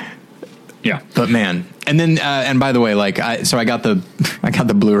 Yeah. But man, and then and by the way, like I got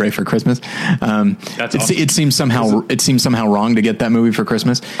the Blu-ray for Christmas. That's awesome. It seems somehow wrong to get that movie for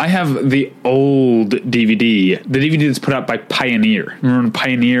Christmas. I have the old DVD, the DVD that's put out by Pioneer. Remember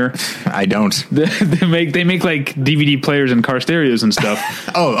Pioneer? I don't. They make like DVD players and car stereos and stuff.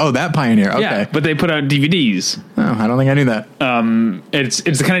 oh, that Pioneer. Okay, yeah, but they put out DVDs. Oh, I don't think I knew that. It's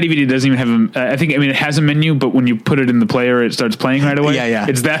the kind of DVD that doesn't even have it has a menu, but when you put it in the player, it starts playing right away. Yeah.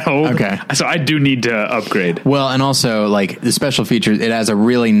 It's that old. Okay. So I do need to upgrade. Well, and also like the special features, it has a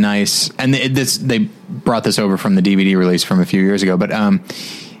really nice, and they brought this over from the DVD release from a few years ago, but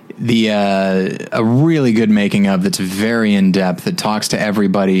a really good making of that's very in depth, that talks to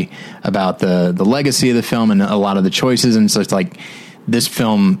everybody about the legacy of the film and a lot of the choices. And so it's like, this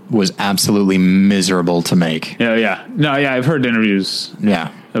film was absolutely miserable to make. Yeah. No, yeah, I've heard interviews.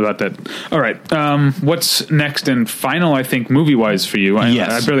 Yeah. About that. All right. What's next and final, I think, movie-wise for you? I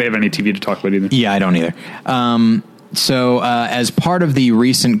barely have any TV to talk about either. Yeah, I don't either. So as part of the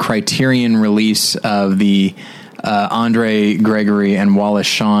recent Criterion release of the Andre Gregory and Wallace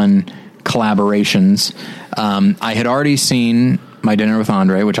Shawn collaborations, I had already seen My Dinner with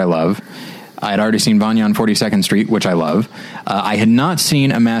Andre, which I love. I had already seen Vanya on 42nd Street, which I love. I had not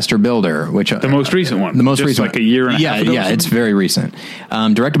seen A Master Builder, which the most recent one. The most just recent, like a year and a half ago. Yeah, it's very recent.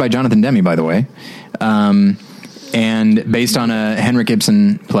 Directed by Jonathan Demme, by the way, and based on a Henrik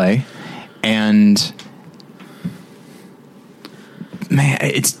Ibsen play. And man,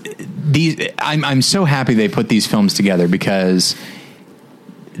 it's these. I'm so happy they put these films together because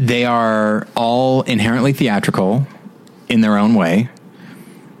they are all inherently theatrical in their own way.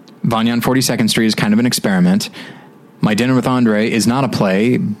 Vanya on 42nd Street is kind of an experiment. My Dinner with Andre is not a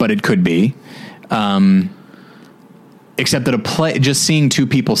play, but it could be. Except that a play, just seeing two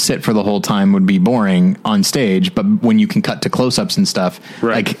people sit for the whole time would be boring on stage. But when you can cut to close-ups and stuff,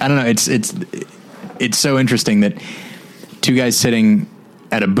 right. Like, I don't know, it's so interesting that two guys sitting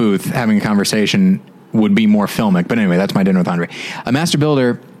at a booth having a conversation would be more filmic. But anyway, that's My Dinner with Andre. A Master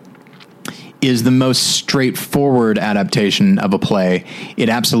Builder is the most straightforward adaptation of a play. It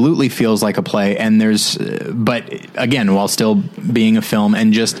absolutely feels like a play, and but again, while still being a film,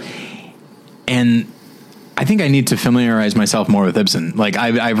 and I think I need to familiarize myself more with Ibsen. Like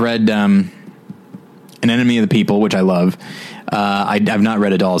I've read An Enemy of the People, which I love. I've not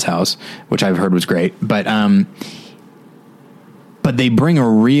read A Doll's House, which I've heard was great, but they bring a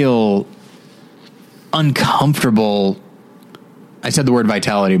real uncomfortable. I said the word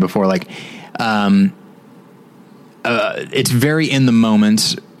vitality before, like. It's very in the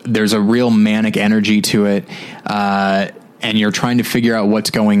moment. There's a real manic energy to it. And you're trying to figure out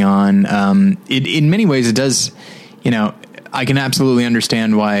what's going on. In many ways it does, I can absolutely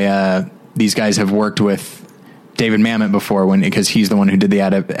understand why, these guys have worked with David Mamet before because he's the one who did the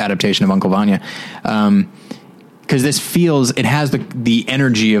adaptation of Uncle Vanya. Cause it has the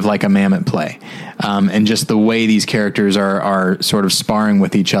energy of like a Mamet play. And just the way these characters are sort of sparring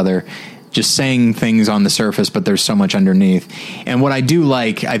with each other, just saying things on the surface, but there's so much underneath. And what I do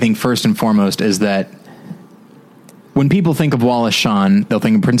like, I think first and foremost, is that when people think of Wallace Shawn, they'll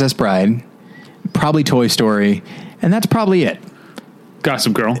think of Princess Bride, probably Toy Story, and that's probably it.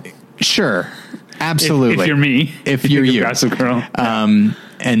 Gossip Girl. Sure. Absolutely. If you're me. If you're you. Gossip Girl.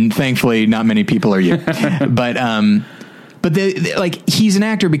 And thankfully not many people are you. But like he's an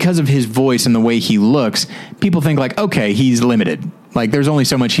actor because of his voice and the way he looks. People think like, okay, he's limited. Like there's only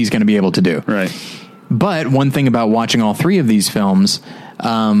so much he's going to be able to do. Right. But one thing about watching all three of these films,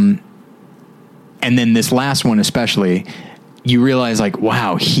 and then this last one especially, you realize like,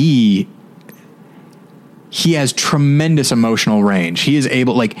 wow, he has tremendous emotional range. He is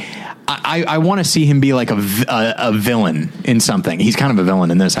able, like, I want to see him be like a villain in something. He's kind of a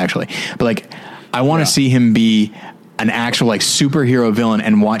villain in this actually, but like, I want to see him be an actual like superhero villain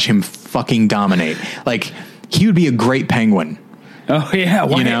and watch him fucking dominate. Like he would be a great Penguin. Oh yeah.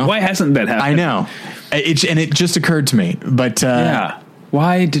 Why hasn't that happened? I know. It just occurred to me, but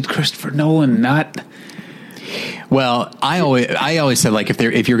why did Christopher Nolan not? Well, I always said like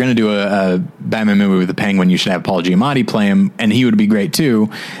if you're going to do a Batman movie with the Penguin, you should have Paul Giamatti play him, and he would be great too.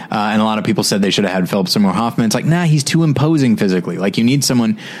 And a lot of people said they should have had Philip Seymour Hoffman. It's like, nah, he's too imposing physically. Like you need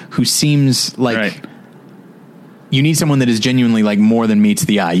someone who seems like. Right. You need someone that is genuinely like more than meets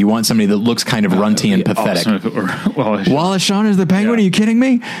the eye. You want somebody that looks kind of runty and pathetic. Wallace Shawn is the Penguin? Yeah. Are you kidding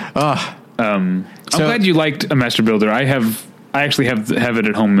me? I'm glad you liked A Master Builder. I actually have it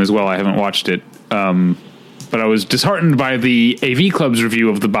at home as well. I haven't watched it. But I was disheartened by the AV Club's review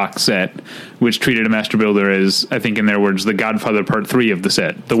of the box set, which treated A Master Builder as, I think in their words, the Godfather Part 3 of the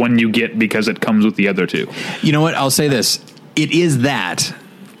set. The one you get because it comes with the other two. You know what? I'll say this. It is that.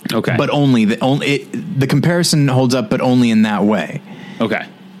 Okay. But the comparison holds up, but only in that way. Okay.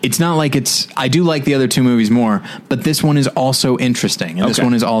 It's not like I do like the other two movies more, but this one is also interesting, and this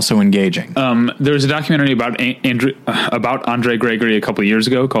one is also engaging. There was a documentary about Andre Gregory a couple of years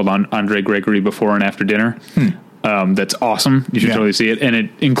ago called Andre Gregory Before and After Dinner. That's awesome. You should totally see it. And it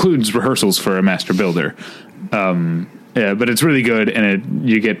includes rehearsals for A Master Builder. Yeah, but it's really good, and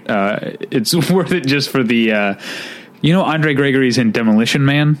you get it's worth it just for the Andre Gregory's in Demolition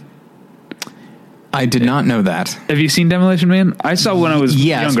Man. I did not know that. Have you seen Demolition Man? I saw when I was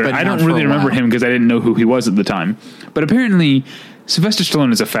younger. I don't really remember him because I didn't know who he was at the time. But apparently Sylvester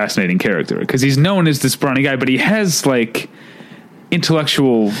Stallone is a fascinating character because he's known as this brawny guy, but he has like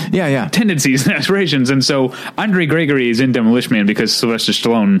intellectual tendencies and aspirations. And so Andre Gregory is in Demolition Man because Sylvester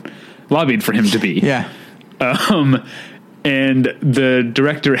Stallone lobbied for him to be. Yeah. And the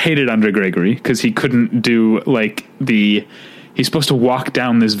director hated Andre Gregory because he couldn't do like he's supposed to walk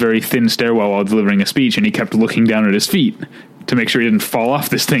down this very thin stairwell while delivering a speech, and he kept looking down at his feet to make sure he didn't fall off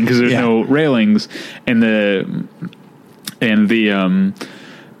this thing because there's no railings. And the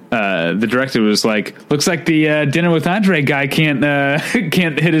director was like, looks like the Dinner with Andre guy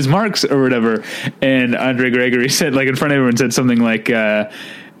can't hit his marks or whatever. And Andre Gregory said, like in front of everyone, said something like,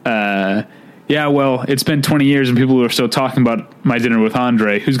 yeah, well, it's been 20 years and people are still talking about My Dinner with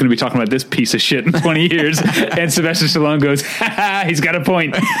Andre. Who's going to be talking about this piece of shit in 20 years? And Sylvester Stallone goes, ha, he's got a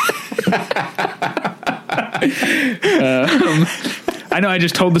point. I know I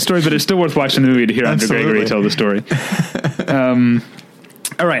just told the story, but it's still worth watching the movie to hear Andre Gregory tell the story.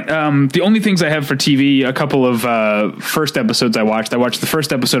 All right. The only things I have for TV, a couple of first episodes I watched. I watched the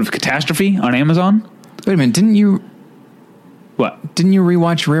first episode of Catastrophe on Amazon. Wait a minute. Didn't you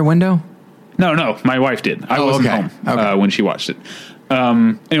rewatch Rear Window? No, my wife did. I wasn't home when she watched it.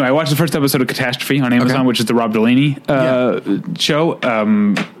 Anyway, I watched the first episode of Catastrophe on Amazon, which is the Rob Delaney show.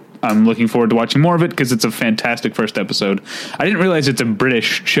 I'm looking forward to watching more of it because it's a fantastic first episode. I didn't realize it's a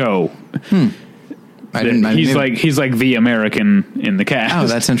British show. He's like the American in the cast. Oh,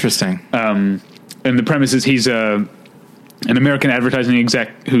 that's interesting. And the premise is he's an American advertising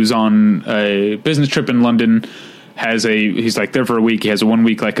exec who's on a business trip in London. He's like there for a week. He has a 1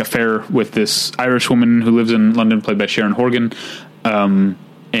 week like affair with this Irish woman who lives in London, played by Sharon Horgan, and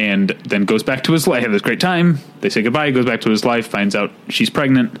then goes back to his life. Have this great time. They say goodbye. He goes back to his life, finds out she's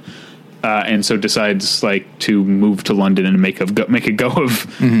pregnant, and so decides like to move to London and make a go of.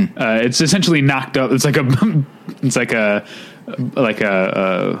 Mm-hmm. It's essentially Knocked Up. It's like a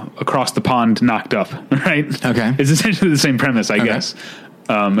across the pond Knocked Up, right? Okay, it's essentially the same premise, I guess.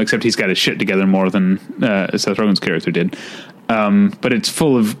 Except he's got his shit together more than Seth Rogen's character did. But it's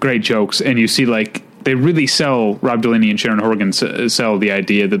full of great jokes, and you see like they really sell, Rob Delaney and Sharon Horgan sell the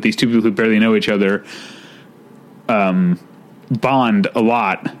idea that these two people who barely know each other bond a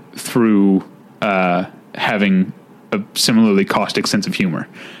lot through having a similarly caustic sense of humor.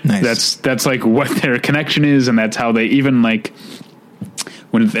 Nice. That's like what their connection is, and that's how they even like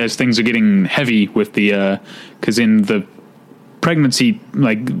as things are getting heavy with the because in the pregnancy,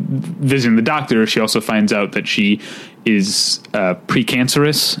 like visiting the doctor, she also finds out that she is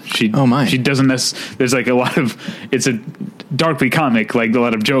precancerous. She doesn't there's like a lot of, it's a darkly comic, like a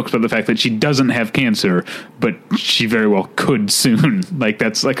lot of jokes about the fact that she doesn't have cancer, but she very well could soon. Like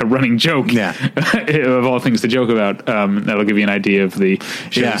that's like a running joke of all things to joke about. That'll give you an idea of the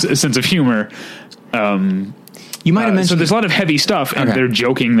sense of humor. You might have mentioned so there's a lot of heavy stuff, and they're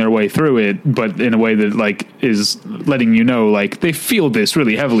joking their way through it, but in a way that like is letting you know like they feel this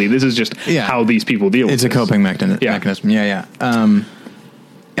really heavily. This is just how these people deal with it. It's a coping mechanism. Yeah.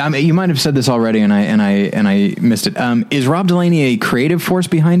 I mean, you might have said this already, and I missed it. Is Rob Delaney a creative force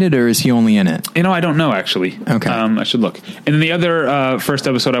behind it, or is he only in it? You know, I don't know actually. Okay, I should look. And then the other first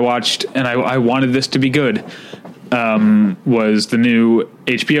episode I watched, and I wanted this to be good, was the new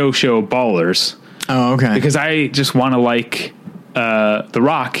HBO show Ballers. Oh, okay. Because I just want to like The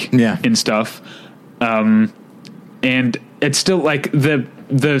Rock and stuff. And it's still like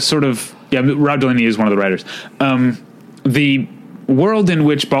the sort of, Rob Delaney is one of the writers. The world in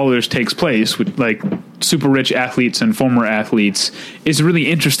which Ballers takes place with like super rich athletes and former athletes is a really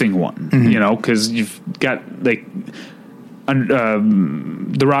interesting one, you know, because you've got like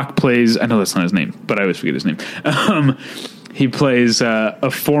The Rock plays, I know that's not his name, but I always forget his name. He plays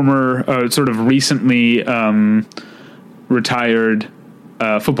a former, sort of recently retired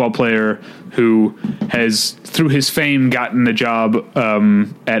football player who has, through his fame, gotten a job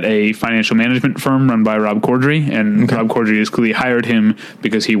at a financial management firm run by Rob Corddry. And Rob Corddry has clearly hired him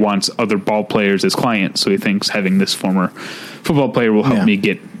because he wants other ball players as clients. So he thinks having this former football player will help me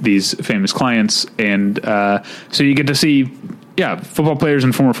get these famous clients. And so you get to see, football players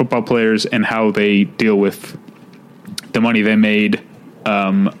and former football players and how they deal with the money they made,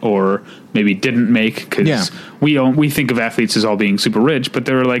 or maybe didn't make, because we think of athletes as all being super rich, but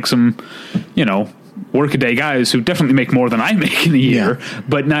there are like some, you know, workaday guys who definitely make more than I make in a year,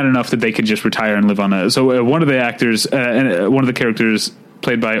 but not enough that they could just retire and live on a. So one of the actors, one of the characters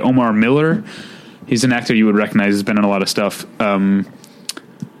played by Omar Miller, he's an actor you would recognize. He's been in a lot of stuff.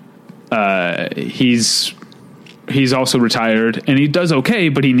 He's also retired, and he does okay,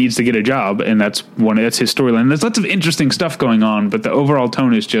 but he needs to get a job, and that's his storyline. There's lots of interesting stuff going on, but the overall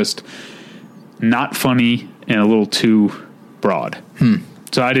tone is just not funny and a little too broad.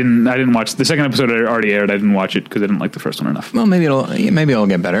 So I didn't watch the second episode. It already aired. I didn't watch it because I didn't like the first one enough. Well, maybe it'll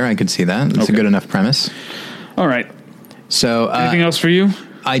get better. I could see that. It's a good enough premise. All right. So anything else for you?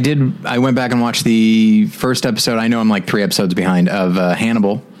 I went back and watched the first episode. I know I'm like 3 episodes behind of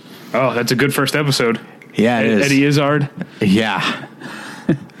Hannibal. Oh, that's a good first episode. Yeah, it is. Eddie Izzard. Yeah.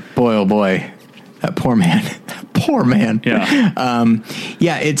 Boy, oh boy. That poor man. Poor man. Yeah.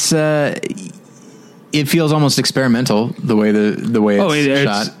 Yeah, it's it feels almost experimental the way it's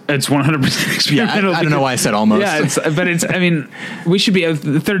shot. It's 100% experimental. Yeah, I don't know why I said almost. Yeah, I mean, we should be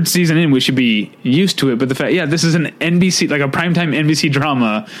the third season in. We should be used to it. But the fact, this is an NBC, like a primetime NBC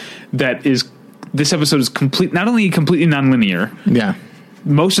drama that is. This episode is not only completely nonlinear. Yeah,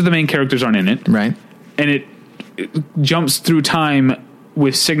 most of the main characters aren't in it. Right, and it jumps through time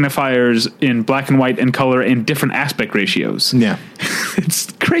with signifiers in black and white and color and different aspect ratios. Yeah.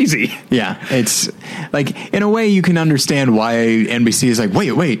 It's crazy. Yeah. It's like, in a way you can understand why NBC is like,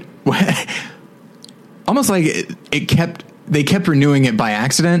 wait. Almost like they kept renewing it by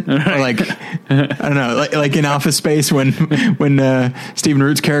accident. Right. Or like, I don't know, like in Office Space when Stephen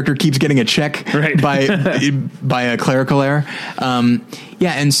Root's character keeps getting a check by a clerical error.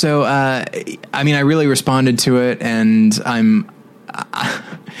 Yeah. And so, I mean, I really responded to it, and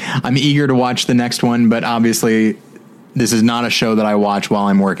I'm eager to watch the next one, but obviously this is not a show that I watch while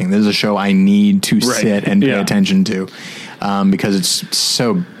I'm working. This is a show I need to sit and pay attention to, because it's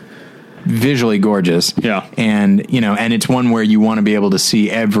so visually gorgeous. Yeah. And, and it's one where you want to be able to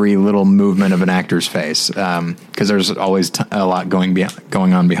see every little movement of an actor's face. Cause there's always a lot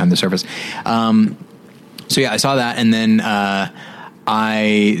going on behind the surface. So yeah, I saw that. And then,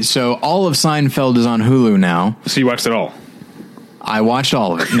 so all of Seinfeld is on Hulu now. So you watched it all? I watched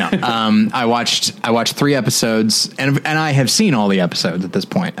all of it. No, I watched 3 episodes, and I have seen all the episodes at this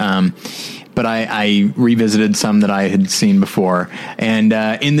point. But I revisited some that I had seen before, and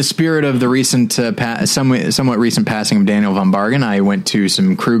in the spirit of the recent, somewhat recent passing of Daniel von Bargen, I went to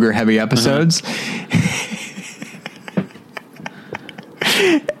some Kruger heavy episodes.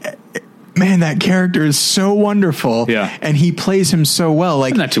 Man, that character is so wonderful. Yeah, and he plays him so well.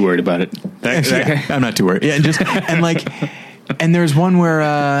 Like, I'm not too worried about it. I'm not too worried. Yeah, and like. And there's one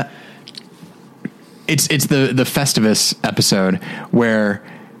where it's the Festivus episode where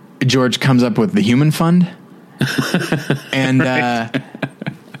George comes up with the Human Fund, and and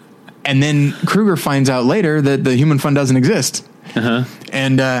then Kruger finds out later that the Human Fund doesn't exist.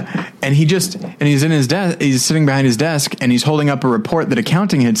 And he's in his desk. He's sitting behind his desk, and he's holding up a report that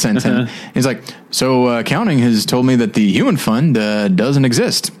accounting had sent him. He's like, "So accounting has told me that the Human Fund doesn't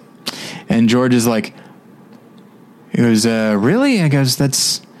exist." And George is like, he goes, really? I goes,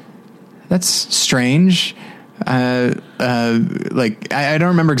 that's strange. Like, I don't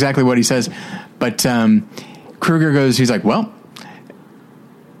remember exactly what he says, but Kruger goes, he's like, well,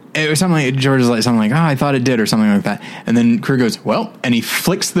 it was something like, George is like something like, oh, I thought it did, or something like that. And then Kruger goes, well, and he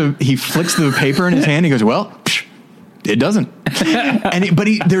flicks the paper in his hand. He goes, well, it doesn't. But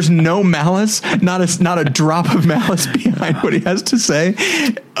there's no malice, not a drop of malice behind what he has to say.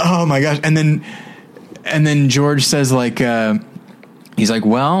 Oh my gosh. And then George says, like, he's like,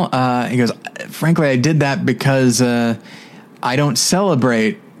 well, he goes, frankly, I did that because I don't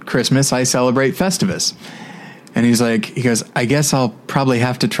celebrate Christmas. I celebrate Festivus. And he goes, I guess I'll probably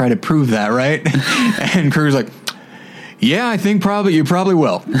have to try to prove that, right? And Kruger's like, yeah, I think you probably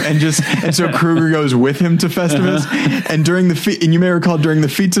will. And so Kruger goes with him to Festivus. And and you may recall during the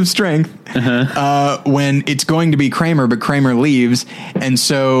Feats of Strength, when it's going to be Kramer, but Kramer leaves. And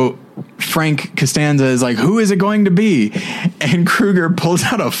so Frank Costanza is like, who is it going to be? And Kruger pulls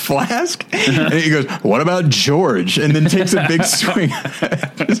out a flask and he goes, what about George? And then takes a big swing,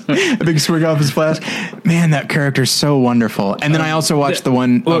 off his flask. Man, that character's so wonderful. And then I also watched the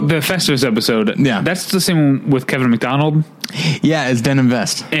Festivus episode. Yeah. That's the same one with Kevin McDonald. Yeah, it's Denim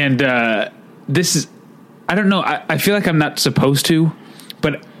Vest. And this is, I don't know, I feel like I'm not supposed to,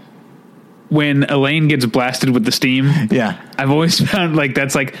 but when Elaine gets blasted with the steam, yeah, I've always found like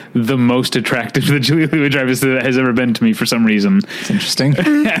that's like the most attractive that Julia Louis-Dreyfus has ever been to me for some reason. It's interesting.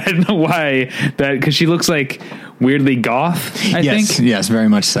 I don't know why because she looks like weirdly goth. I think yes, very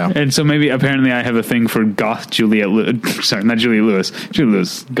much so. And so maybe apparently I have a thing for goth Juliette Lewis. Sorry, not Julia Lewis. Julia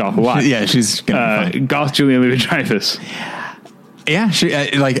Lewis goth a lot. Yeah, she's goth Julia Louis-Dreyfus. Yeah,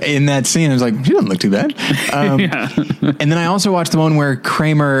 she like in that scene, I was like, she doesn't look too bad. Yeah. And then I also watched the one where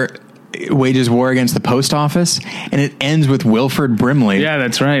Kramer wages war against the post office, and it ends with Wilford Brimley. Yeah,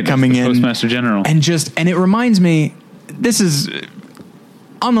 that's right. Coming in, Postmaster General, and it reminds me. This is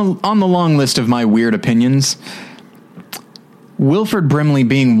on the long list of my weird opinions. Wilford Brimley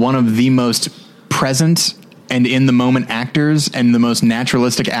being one of the most present and in the moment actors and the most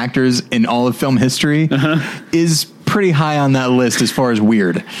naturalistic actors in all of film history is pretty high on that list as far as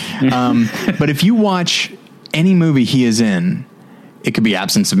weird. But if you watch any movie he is in, it could be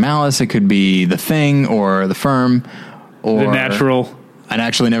Absence of Malice, it could be The Thing or The Firm or The Natural. I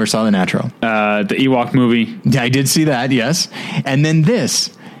actually never saw The Natural. The Ewok movie. Yeah, I did see that, yes. And then this,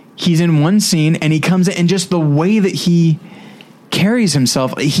 he's in one scene and he comes in and just the way that he carries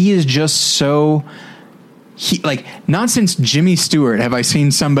himself, he is just so... not since Jimmy Stewart have I seen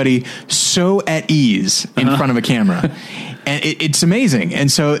somebody so at ease in front of a camera. And it's amazing.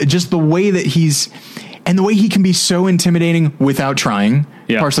 And so just the way that and the way he can be so intimidating without trying,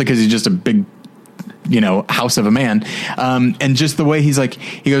 partially because he's just a big, house of a man. And just the way he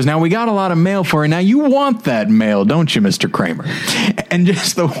goes, now we got a lot of mail for you. Now you want that mail, don't you, Mr. Kramer? And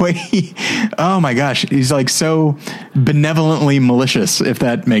just the way oh my gosh, he's so benevolently malicious, if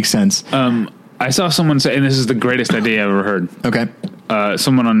that makes sense. I saw someone say, and this is the greatest idea I've ever heard. Okay.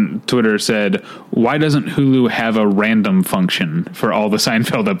 Someone on Twitter said, why doesn't Hulu have a random function for all the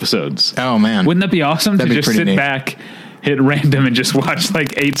Seinfeld episodes? Oh, man. Wouldn't that be awesome? That'd to be just sit neat. Back, hit random, and just watch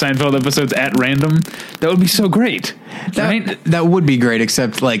 8 Seinfeld episodes at random? That would be so great. That would be great,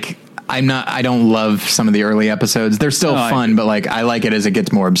 except I don't love some of the early episodes. They're still fun, but I like it as it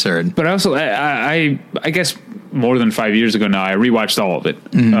gets more absurd. But I also, I guess more than 5 years ago now, I rewatched all of it.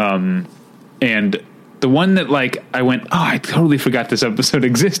 Mm-hmm. And the one that I went, I totally forgot this episode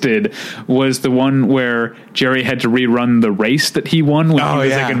existed, was the one where Jerry had to rerun the race that he won when he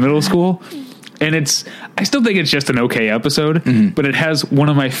was in middle school. And I still think it's just an okay episode, but it has one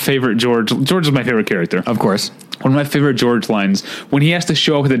of my favorite George is my favorite character. Of course. One of my favorite George lines when he has to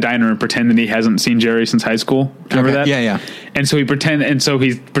show up at the diner and pretend that he hasn't seen Jerry since high school. Remember that? Yeah. And so he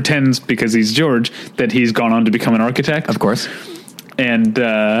pretends because he's George that he's gone on to become an architect. Of course. And,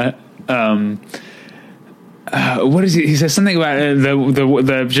 what is he says something about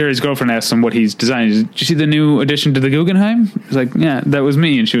the Jerry's girlfriend asks him what he's designing. Did you see the new addition to the Guggenheim? He's like, yeah, that was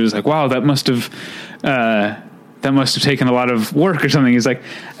me. And she was like, wow, that must have taken a lot of work or something. He's like,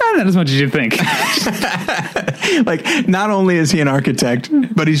 not as much as you think. Not only is he an architect,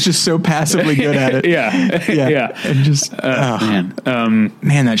 but he's just so passively good at it. Yeah. And just, man,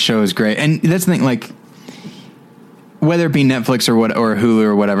 that show is great. And that's the thing, whether it be Netflix or Hulu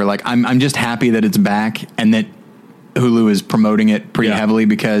or whatever, I'm just happy that it's back and that Hulu is promoting it pretty heavily,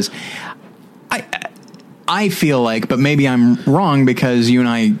 because I feel but maybe I'm wrong, because you and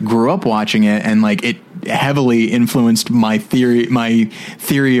I grew up watching it and it heavily influenced my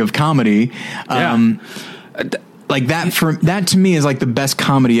theory of comedy. That to me is the best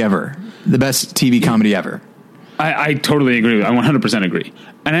comedy ever, the best TV comedy ever. I totally agree. I 100% agree.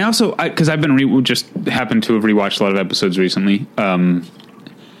 And I also, because I've been just happened to have rewatched a lot of episodes recently. And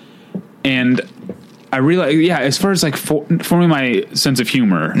I realize, as far as forming my sense of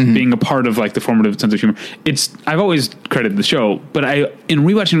humor, being a part of the formative sense of humor, I've always credited the show, but in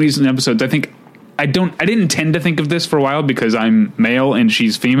rewatching recent episodes, I think I didn't tend to think of this for a while because I'm male and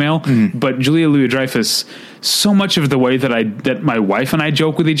she's female, but Julia Louis-Dreyfus, so much of the way that my wife and I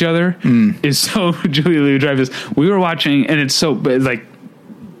joke with each other is so Julia Louis-Dreyfus. We were watching, and it's so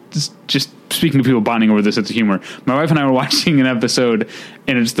just speaking of people bonding over this sense of humor. My wife and I were watching an episode,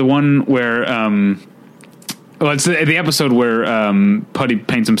 and it's the one where, it's the episode where Putty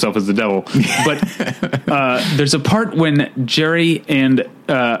paints himself as the devil. But there's a part when Jerry and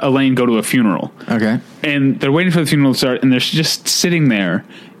Elaine go to a funeral. Okay. And they're waiting for the funeral to start, and they're just sitting there,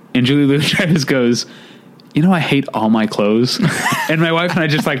 and Julia Louis-Dreyfus goes, I hate all my clothes. And my wife and I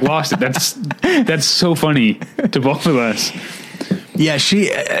just lost it. That's so funny to both of us. Yeah,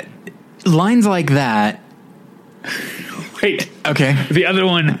 she lines like that. Wait. Okay. The other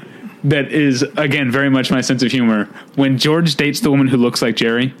one that is, again, very much my sense of humor. When George dates the woman who looks like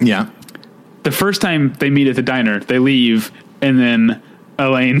Jerry. Yeah. The first time they meet at the diner, they leave, and then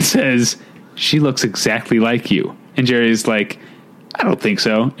Elaine says, she looks exactly like you. And Jerry's like, I don't think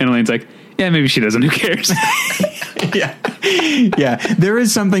so. And Elaine's like, yeah, maybe she doesn't. Who cares? Yeah. There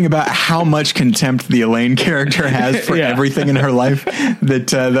is something about how much contempt the Elaine character has for everything in her life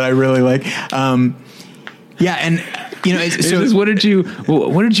that I really like. And so what did you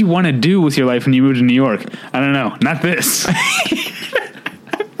want to do with your life when you moved to New York? I don't know. Not this.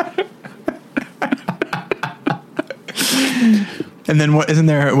 And then what isn't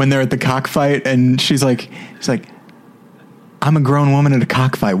there when they're at the cockfight and she's like, I'm a grown woman at a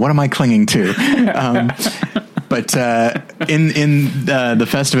cockfight. What am I clinging to? But in the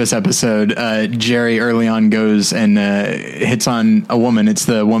Festivus episode, Jerry early on goes and hits on a woman. It's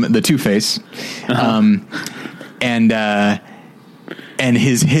the woman, the Two-Face. And And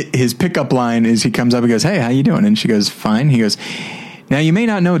his pickup line is, he comes up and goes, "Hey, how you doing?" And she goes, "Fine." He goes, "Now you may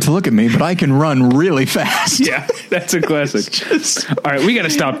not know to look at me, but I can run really fast." Yeah, that's a classic. All right, we got to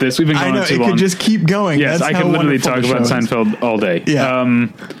stop this. We've been going on too long. It could just keep going. Yes, I could literally talk about Seinfeld all day. Yeah.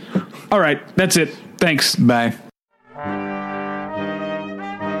 All right, that's it. Thanks. Bye.